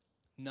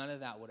 none of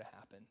that would have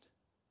happened.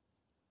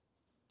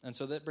 And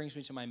so that brings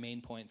me to my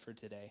main point for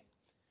today.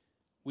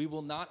 We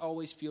will not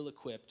always feel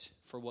equipped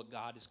for what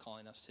God is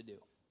calling us to do.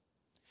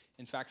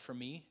 In fact, for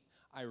me,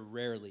 I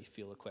rarely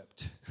feel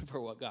equipped for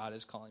what God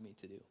is calling me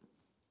to do.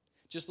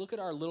 Just look at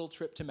our little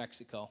trip to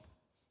Mexico,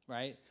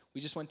 right?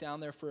 We just went down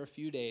there for a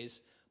few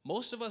days.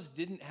 Most of us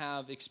didn't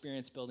have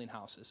experience building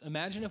houses.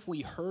 Imagine if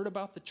we heard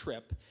about the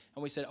trip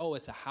and we said, oh,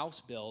 it's a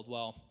house build.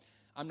 Well,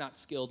 I'm not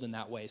skilled in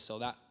that way, so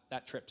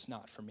that trip's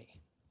not for me.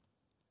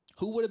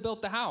 Who would have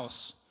built the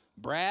house?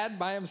 Brad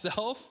by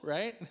himself,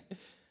 right?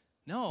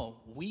 No,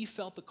 we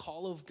felt the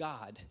call of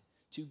God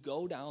to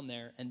go down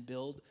there and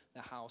build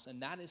the house.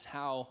 And that is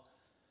how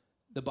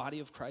the body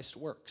of Christ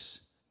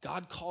works.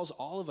 God calls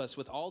all of us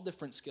with all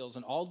different skills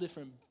and all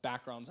different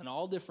backgrounds and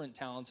all different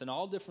talents and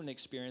all different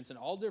experience and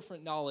all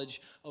different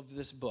knowledge of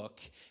this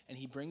book. And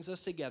he brings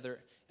us together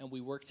and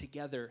we work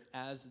together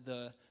as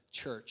the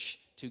church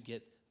to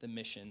get the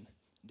mission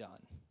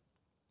done.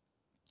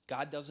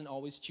 God doesn't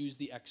always choose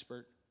the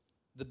expert,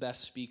 the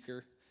best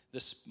speaker, the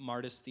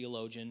smartest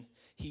theologian.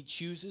 He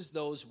chooses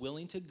those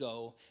willing to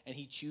go, and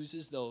he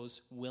chooses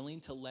those willing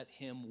to let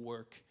him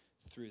work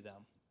through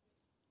them.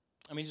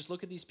 I mean, just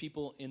look at these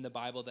people in the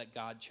Bible that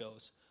God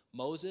chose.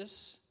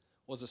 Moses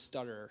was a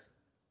stutterer.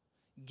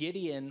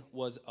 Gideon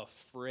was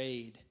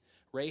afraid.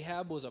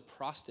 Rahab was a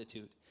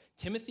prostitute.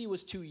 Timothy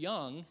was too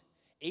young.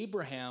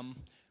 Abraham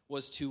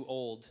was too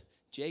old.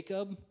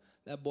 Jacob,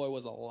 that boy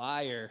was a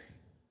liar.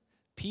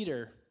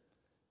 Peter,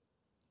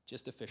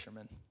 just a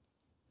fisherman.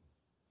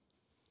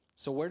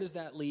 So where does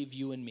that leave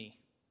you and me?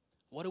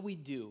 What do we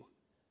do?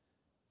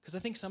 Because I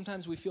think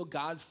sometimes we feel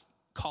God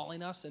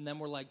calling us, and then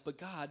we're like, but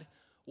God,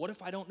 what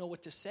if I don't know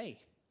what to say?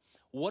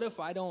 What if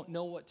I don't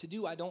know what to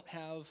do? I don't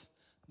have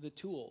the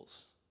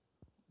tools.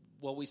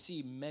 Well, we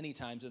see many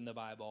times in the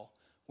Bible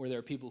where there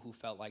are people who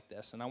felt like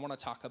this, and I want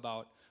to talk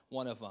about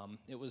one of them.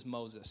 It was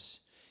Moses.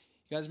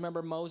 You guys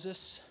remember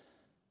Moses?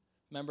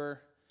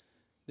 Remember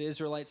the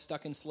Israelites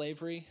stuck in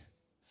slavery?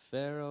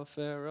 Pharaoh,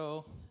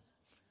 Pharaoh,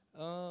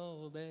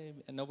 oh,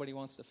 baby. And nobody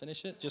wants to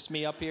finish it? Just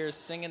me up here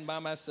singing by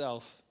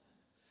myself.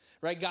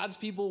 Right? God's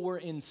people were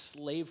in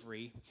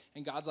slavery,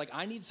 and God's like,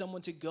 I need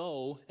someone to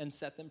go and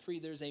set them free.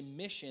 There's a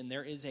mission,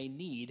 there is a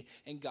need,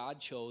 and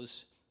God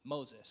chose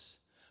Moses.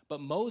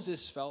 But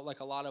Moses felt like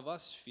a lot of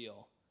us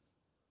feel,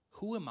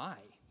 who am I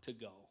to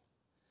go?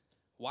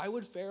 Why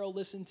would Pharaoh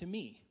listen to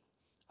me?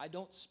 I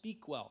don't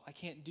speak well. I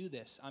can't do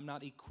this. I'm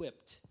not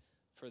equipped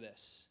for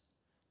this.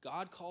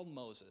 God called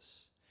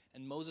Moses,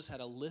 and Moses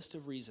had a list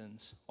of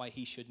reasons why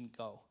he shouldn't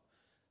go.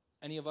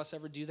 Any of us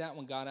ever do that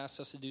when God asks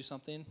us to do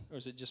something? Or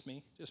is it just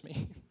me? Just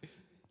me?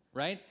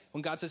 Right?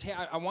 When God says, hey,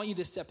 I want you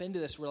to step into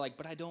this, we're like,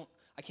 but I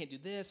can't do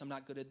this. I'm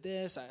not good at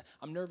this.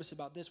 I'm nervous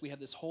about this. We have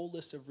this whole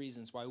list of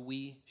reasons why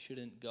we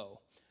shouldn't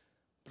go.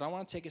 But I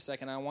want to take a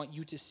second. I want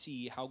you to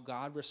see how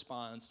God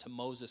responds to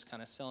Moses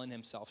kind of selling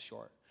himself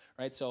short.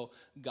 Right? So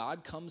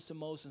God comes to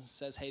Moses and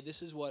says, hey,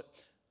 this is what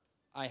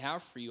I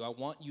have for you. I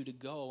want you to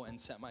go and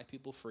set my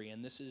people free.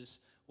 And this is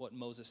what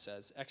Moses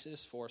says.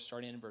 Exodus 4,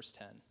 starting in verse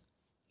 10.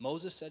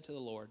 Moses said to the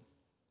Lord,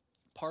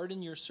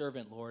 pardon your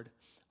servant, Lord.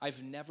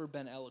 I've never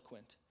been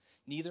eloquent,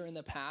 neither in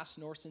the past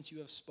nor since you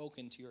have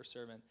spoken to your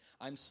servant.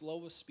 I'm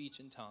slow of speech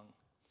and tongue.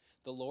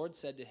 The Lord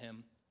said to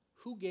him,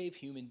 who gave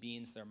human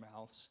beings their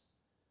mouths?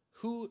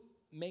 Who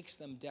makes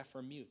them deaf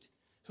or mute?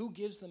 Who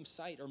gives them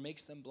sight or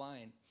makes them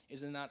blind?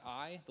 Is it not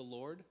I, the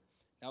Lord?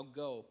 Now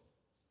go.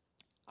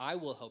 I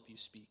will help you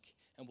speak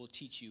and will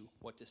teach you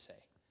what to say.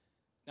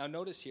 Now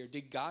notice here,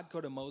 did God go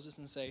to Moses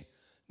and say,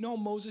 no,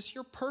 Moses,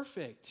 you're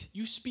perfect.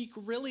 You speak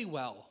really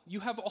well.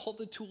 You have all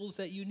the tools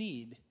that you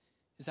need.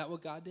 Is that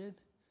what God did?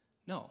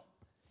 No.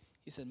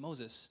 He said,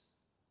 Moses,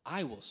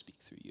 I will speak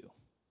through you.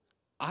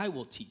 I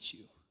will teach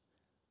you.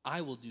 I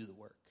will do the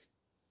work.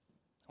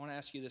 I want to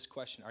ask you this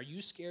question. Are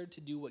you scared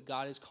to do what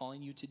God is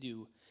calling you to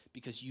do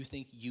because you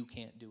think you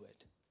can't do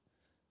it?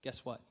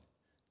 Guess what?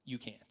 You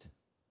can't.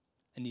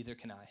 And neither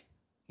can I.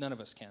 None of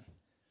us can.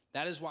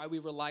 That is why we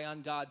rely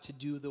on God to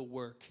do the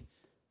work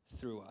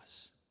through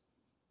us.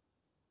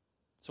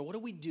 So what do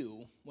we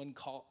do when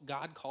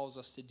God calls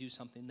us to do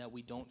something that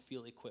we don't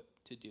feel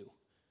equipped to do?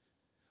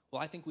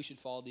 Well, I think we should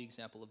follow the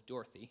example of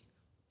Dorothy,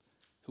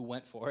 who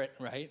went for it,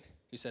 right?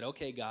 Who said,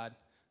 okay, God,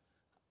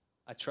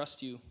 I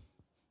trust you.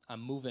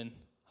 I'm moving.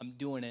 I'm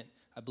doing it.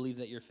 I believe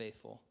that you're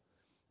faithful.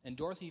 And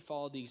Dorothy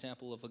followed the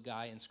example of a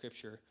guy in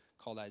Scripture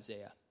called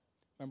Isaiah.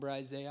 Remember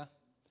Isaiah?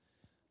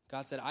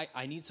 God said,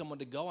 I need someone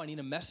to go. I need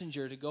a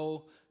messenger to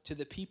go to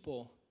the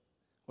people.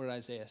 What did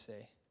Isaiah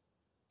say?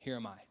 Here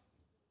am I.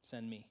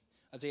 Send me.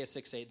 Isaiah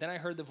 6:8. Then I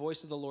heard the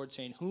voice of the Lord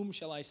saying, whom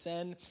shall I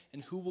send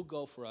and who will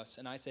go for us?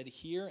 And I said,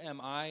 here am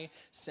I,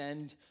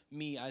 send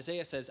me.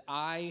 Isaiah says,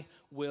 I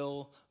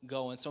will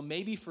go. And so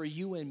maybe for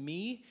you and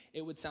me,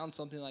 it would sound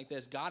something like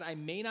this. God, I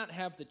may not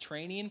have the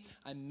training.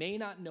 I may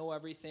not know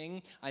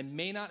everything. I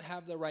may not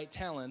have the right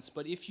talents.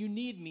 But if you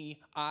need me,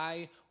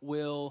 I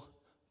will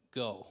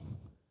go.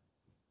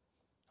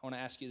 I want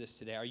to ask you this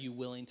today. Are you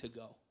willing to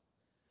go?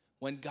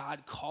 When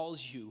God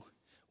calls you,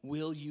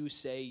 will you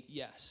say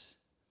yes?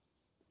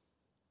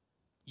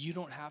 You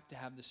don't have to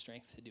have the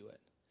strength to do it.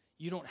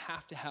 You don't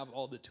have to have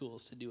all the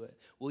tools to do it.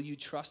 Will you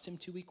trust him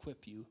to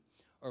equip you,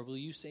 or will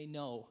you say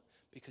no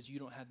because you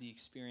don't have the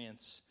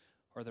experience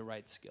or the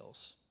right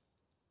skills?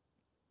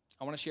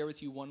 I want to share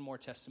with you one more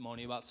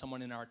testimony about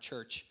someone in our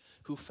church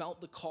who felt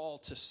the call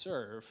to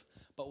serve,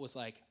 but was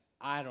like,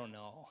 I don't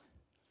know.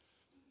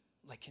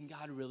 Like, can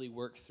God really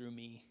work through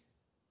me?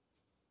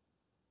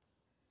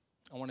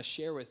 I want to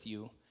share with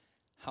you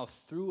how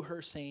through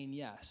her saying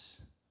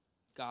yes,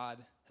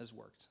 God has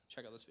worked.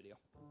 Check out this video.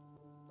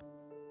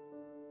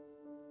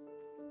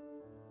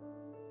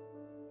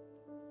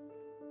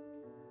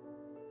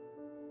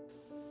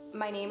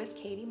 My name is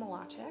Katie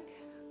Malachek.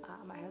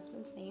 My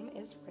husband's name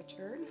is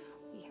Richard.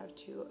 We have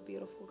two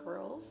beautiful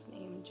girls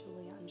named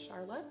Julia and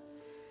Charlotte.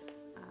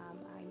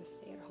 I'm a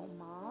stay-at-home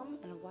mom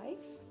and a wife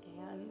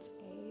and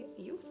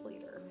a youth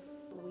leader.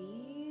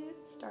 We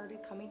started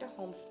coming to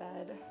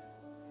Homestead,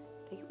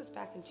 I think it was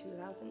back in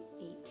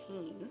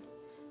 2018,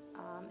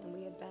 and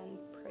we had been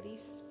pretty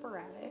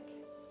sporadic.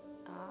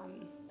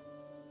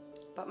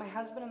 But my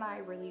husband and I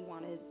really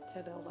wanted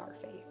to build our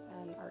faith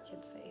and our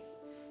kids' faith,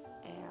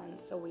 and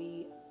so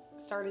we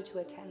started to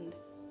attend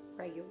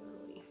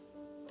regularly.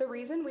 The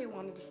reason we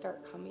wanted to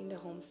start coming to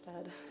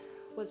Homestead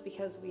was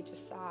because we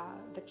just saw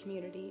the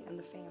community and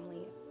the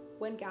family.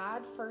 When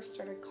God first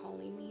started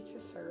calling me to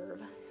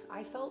serve,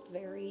 I felt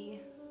very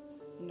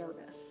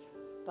nervous,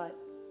 but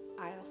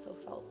I also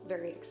felt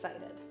very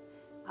excited.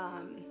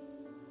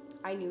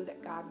 I knew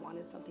that God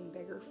wanted something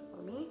bigger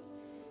for me.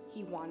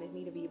 He wanted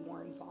me to be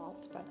more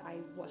involved, but I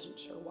wasn't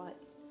sure what.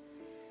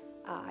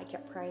 I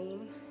kept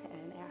praying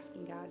and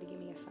asking God to give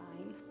me a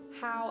sign.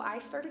 How I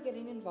started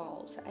getting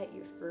involved at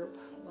youth group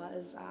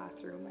was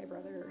through my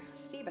brother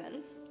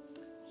Stephen.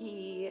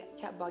 He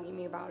kept bugging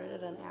me about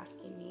it and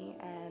asking me,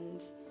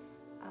 and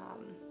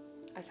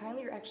I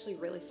finally actually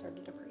really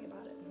started to pray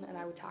about it. And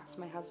I would talk to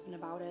my husband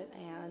about it,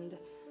 and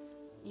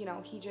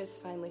he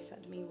just finally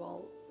said to me,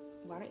 well,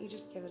 why don't you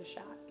just give it a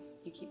shot?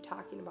 You keep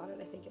talking about it.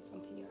 I think it's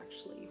something you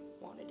actually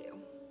want to do.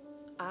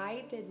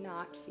 I did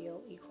not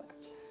feel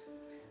equipped.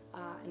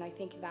 And I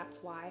think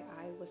that's why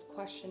I was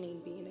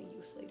questioning being a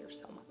youth leader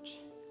so much.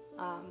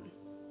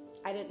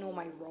 I didn't know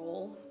my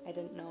role. I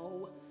didn't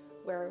know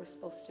where I was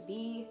supposed to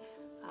be.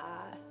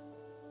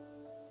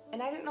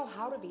 And I didn't know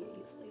how to be a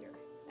youth leader.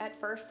 At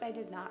first, I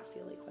did not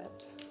feel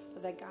equipped,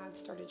 but then God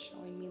started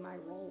showing me my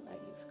role at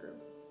youth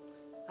group.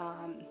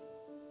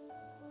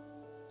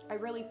 I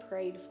really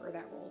prayed for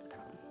that role to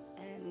come,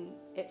 and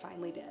it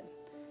finally did.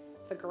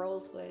 The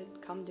girls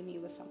would come to me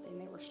with something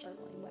they were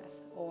struggling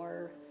with,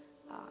 or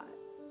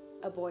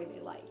a boy they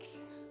liked,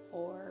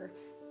 or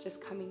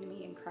just coming to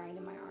me and crying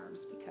in my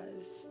arms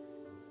because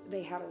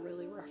they had a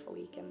really rough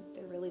week and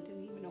they really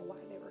didn't even know why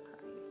they were crying.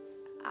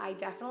 I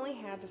definitely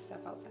had to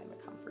step outside my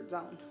comfort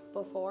zone.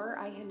 Before,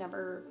 I had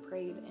never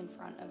prayed in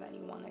front of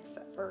anyone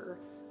except for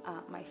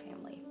my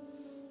family.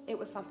 It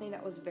was something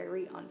that was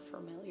very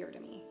unfamiliar to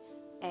me.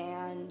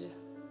 And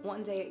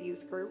one day at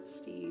youth group,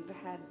 Steve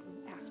had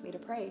asked me to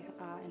pray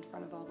in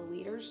front of all the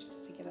leaders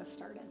just to get us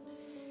started.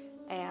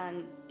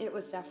 And it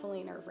was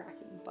definitely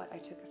nerve-wracking, but I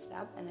took a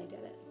step and I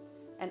did it.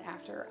 And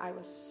after, I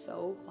was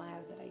so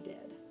glad that I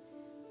did,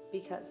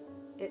 because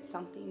it's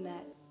something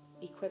that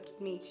equipped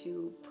me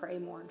to pray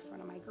more in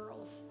front of my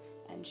girls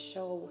and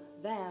show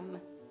them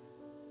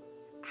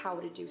how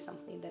to do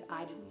something that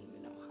I didn't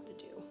even know how to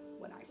do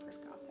when I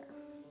first got there.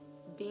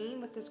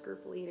 Being with this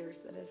group of leaders,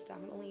 that has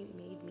definitely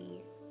made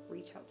me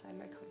reach outside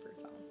my comfort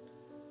zone.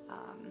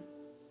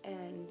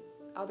 And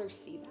others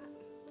see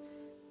that.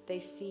 They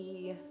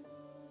see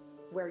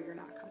where you're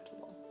not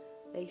comfortable.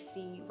 They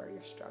see where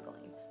you're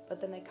struggling. But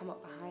then they come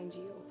up behind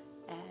you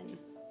and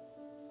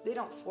they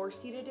don't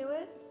force you to do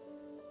it,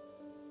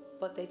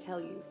 but they tell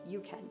you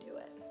you can do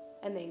it.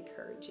 And they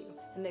encourage you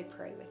and they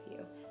pray with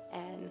you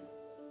and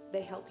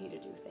they help you to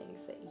do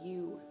things that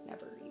you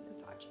never even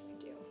thought you could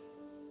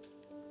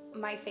do.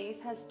 My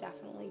faith has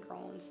definitely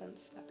grown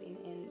since stepping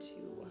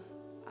into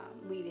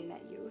leading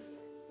at youth.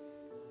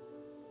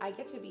 I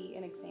get to be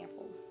an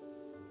example,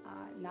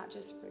 not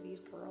just for these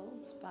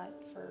girls, but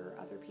for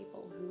other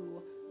people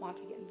who want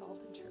to get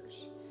involved in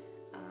church,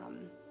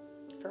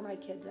 for my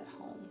kids at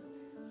home,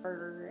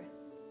 for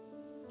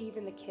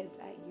even the kids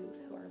at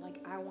youth who are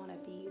like, I want to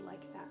be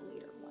like that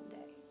leader one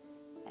day.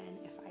 And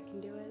if I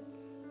can do it,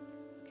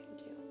 you can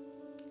too.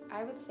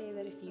 I would say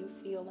that if you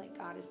feel like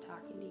God is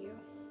talking to you,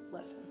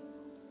 listen.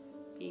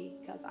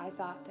 Because I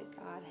thought that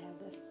God had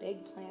this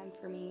big plan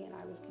for me and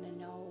I was going to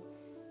know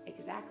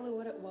exactly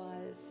what it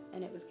was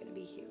and it was going to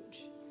be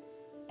huge.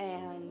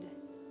 And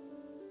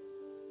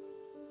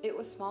it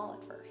was small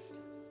at first,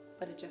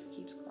 but it just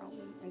keeps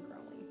growing and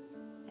growing,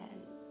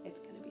 and it's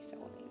going to be so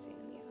amazing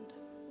in the end.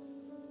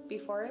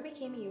 Before I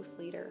became a youth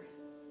leader,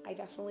 I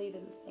definitely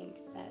didn't think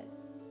that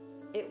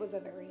it was a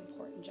very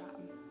important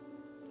job,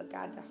 but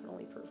God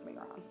definitely proved me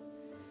wrong.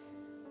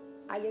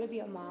 I get to be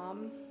a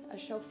mom, a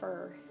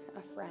chauffeur,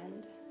 a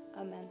friend,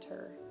 a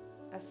mentor,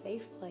 a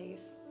safe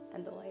place,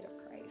 and the light of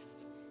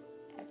Christ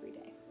every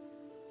day.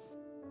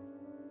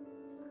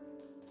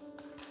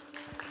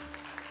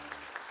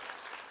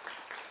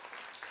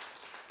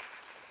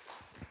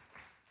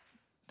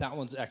 That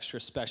one's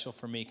extra special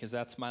for me because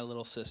that's my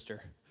little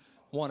sister,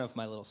 one of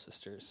my little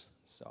sisters.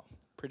 So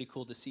pretty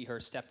cool to see her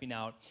stepping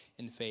out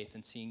in faith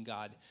and seeing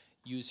God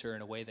use her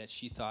in a way that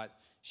she thought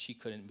she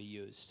couldn't be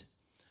used.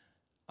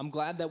 I'm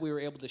glad that we were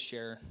able to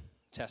share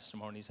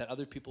testimonies, that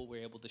other people were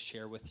able to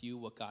share with you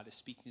what God is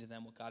speaking to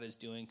them, what God is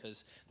doing,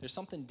 because there's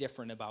something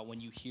different about when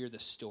you hear the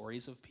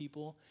stories of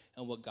people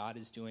and what God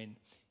is doing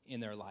in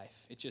their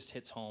life. It just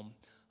hits home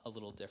a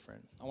little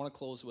different. I want to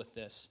close with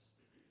this.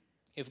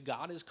 If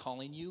God is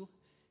calling you,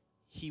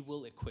 He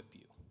will equip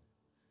you.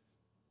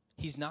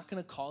 He's not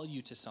going to call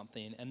you to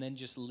something and then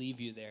just leave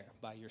you there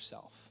by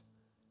yourself.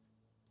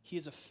 He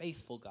is a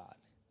faithful God.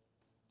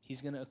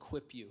 He's going to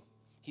equip you.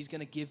 He's going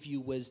to give you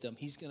wisdom.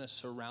 He's going to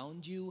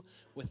surround you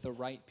with the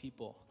right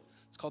people.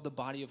 It's called the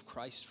body of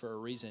Christ for a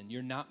reason.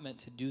 You're not meant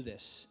to do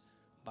this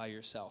by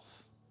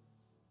yourself.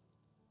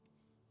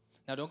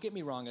 Now, don't get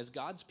me wrong. As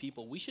God's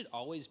people, we should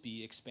always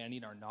be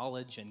expanding our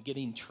knowledge and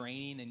getting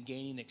training and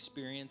gaining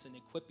experience and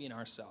equipping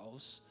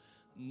ourselves,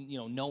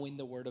 knowing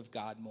the Word of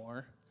God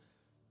more.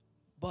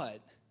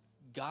 But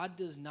God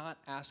does not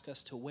ask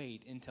us to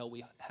wait until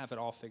we have it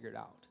all figured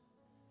out.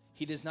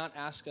 He does not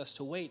ask us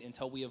to wait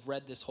until we have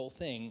read this whole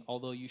thing,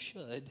 although you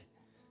should.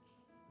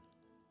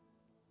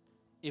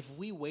 If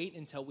we wait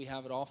until we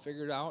have it all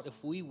figured out,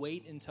 if we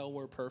wait until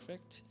we're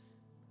perfect,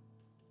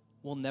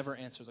 we'll never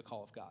answer the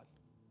call of God.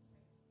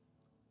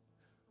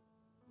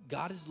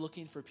 God is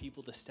looking for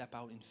people to step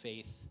out in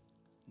faith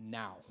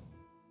now.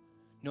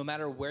 No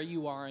matter where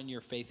you are in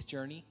your faith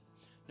journey,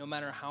 no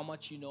matter how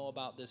much you know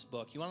about this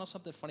book. You want to know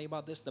something funny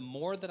about this? The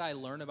more that I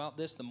learn about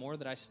this, the more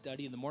that I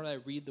study, the more that I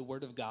read the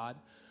Word of God,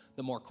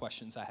 the more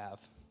questions I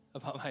have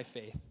about my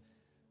faith.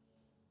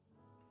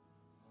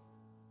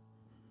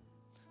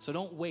 So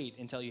don't wait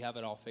until you have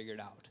it all figured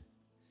out,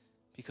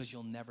 because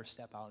you'll never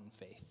step out in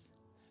faith.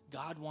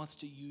 God wants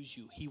to use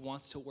you. He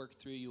wants to work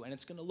through you. And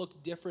it's going to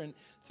look different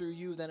through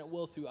you than it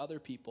will through other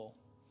people.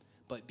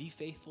 But be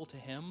faithful to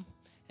him,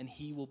 and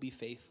he will be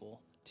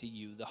faithful to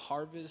you. The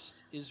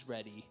harvest is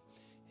ready,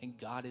 and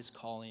God is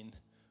calling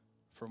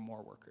for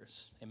more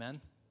workers. Amen?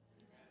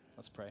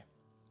 Let's pray.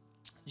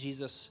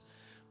 Jesus,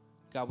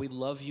 God, we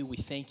love you. We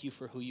thank you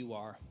for who you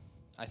are.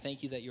 I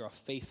thank you that you're a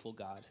faithful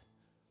God.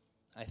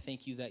 I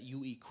thank you that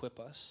you equip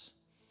us.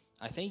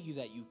 I thank you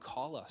that you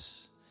call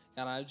us.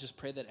 God, I just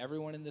pray that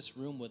everyone in this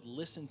room would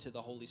listen to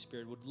the Holy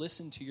Spirit, would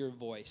listen to your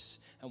voice,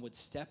 and would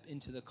step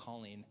into the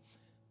calling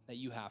that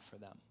you have for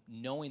them,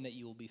 knowing that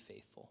you will be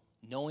faithful,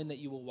 knowing that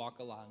you will walk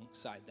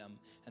alongside them,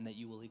 and that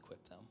you will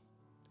equip them.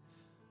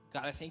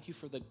 God, I thank you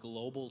for the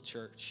global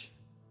church.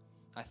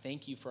 I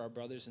thank you for our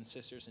brothers and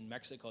sisters in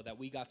Mexico, that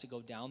we got to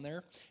go down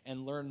there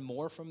and learn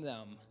more from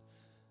them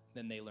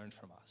than they learned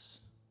from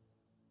us.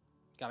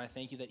 God, I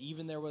thank you that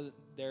even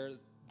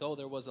though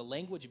there was a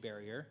language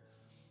barrier,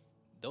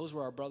 those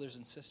were our brothers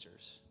and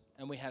sisters,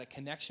 and we had a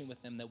connection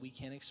with them that we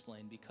can't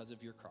explain because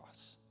of your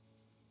cross.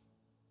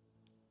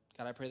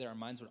 God, I pray that our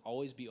minds would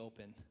always be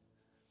open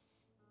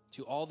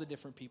to all the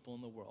different people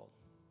in the world,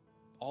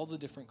 all the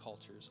different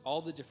cultures,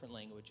 all the different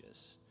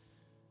languages,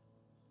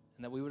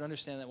 and that we would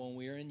understand that when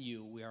we are in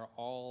you, we are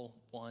all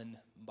one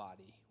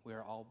body. We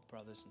are all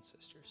brothers and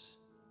sisters.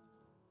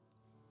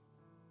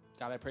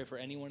 God, I pray for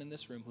anyone in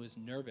this room who is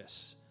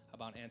nervous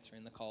about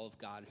answering the call of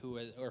God,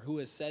 who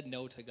has said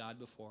no to God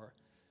before.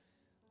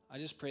 I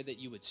just pray that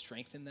you would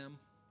strengthen them,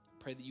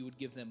 pray that you would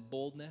give them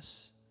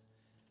boldness.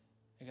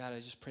 And God, I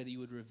just pray that you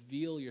would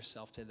reveal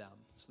yourself to them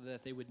so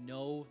that they would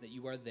know that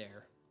you are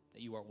there,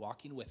 that you are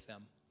walking with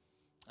them,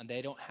 and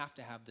they don't have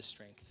to have the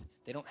strength.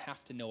 They don't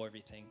have to know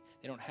everything.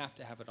 They don't have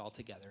to have it all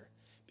together,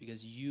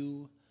 because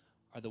you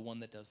are the one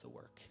that does the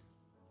work.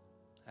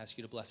 I ask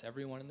you to bless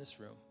everyone in this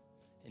room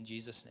in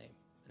Jesus' name.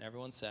 And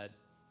everyone said,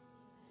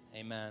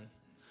 amen.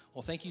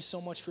 Well, thank you so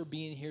much for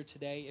being here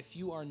today. If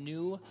you are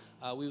new,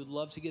 we would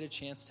love to get a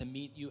chance to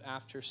meet you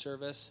after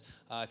service.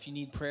 If you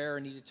need prayer or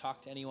need to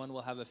talk to anyone,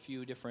 we'll have a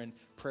few different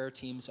prayer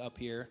teams up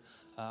here.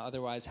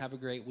 Otherwise, have a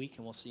great week,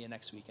 and we'll see you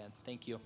next weekend. Thank you.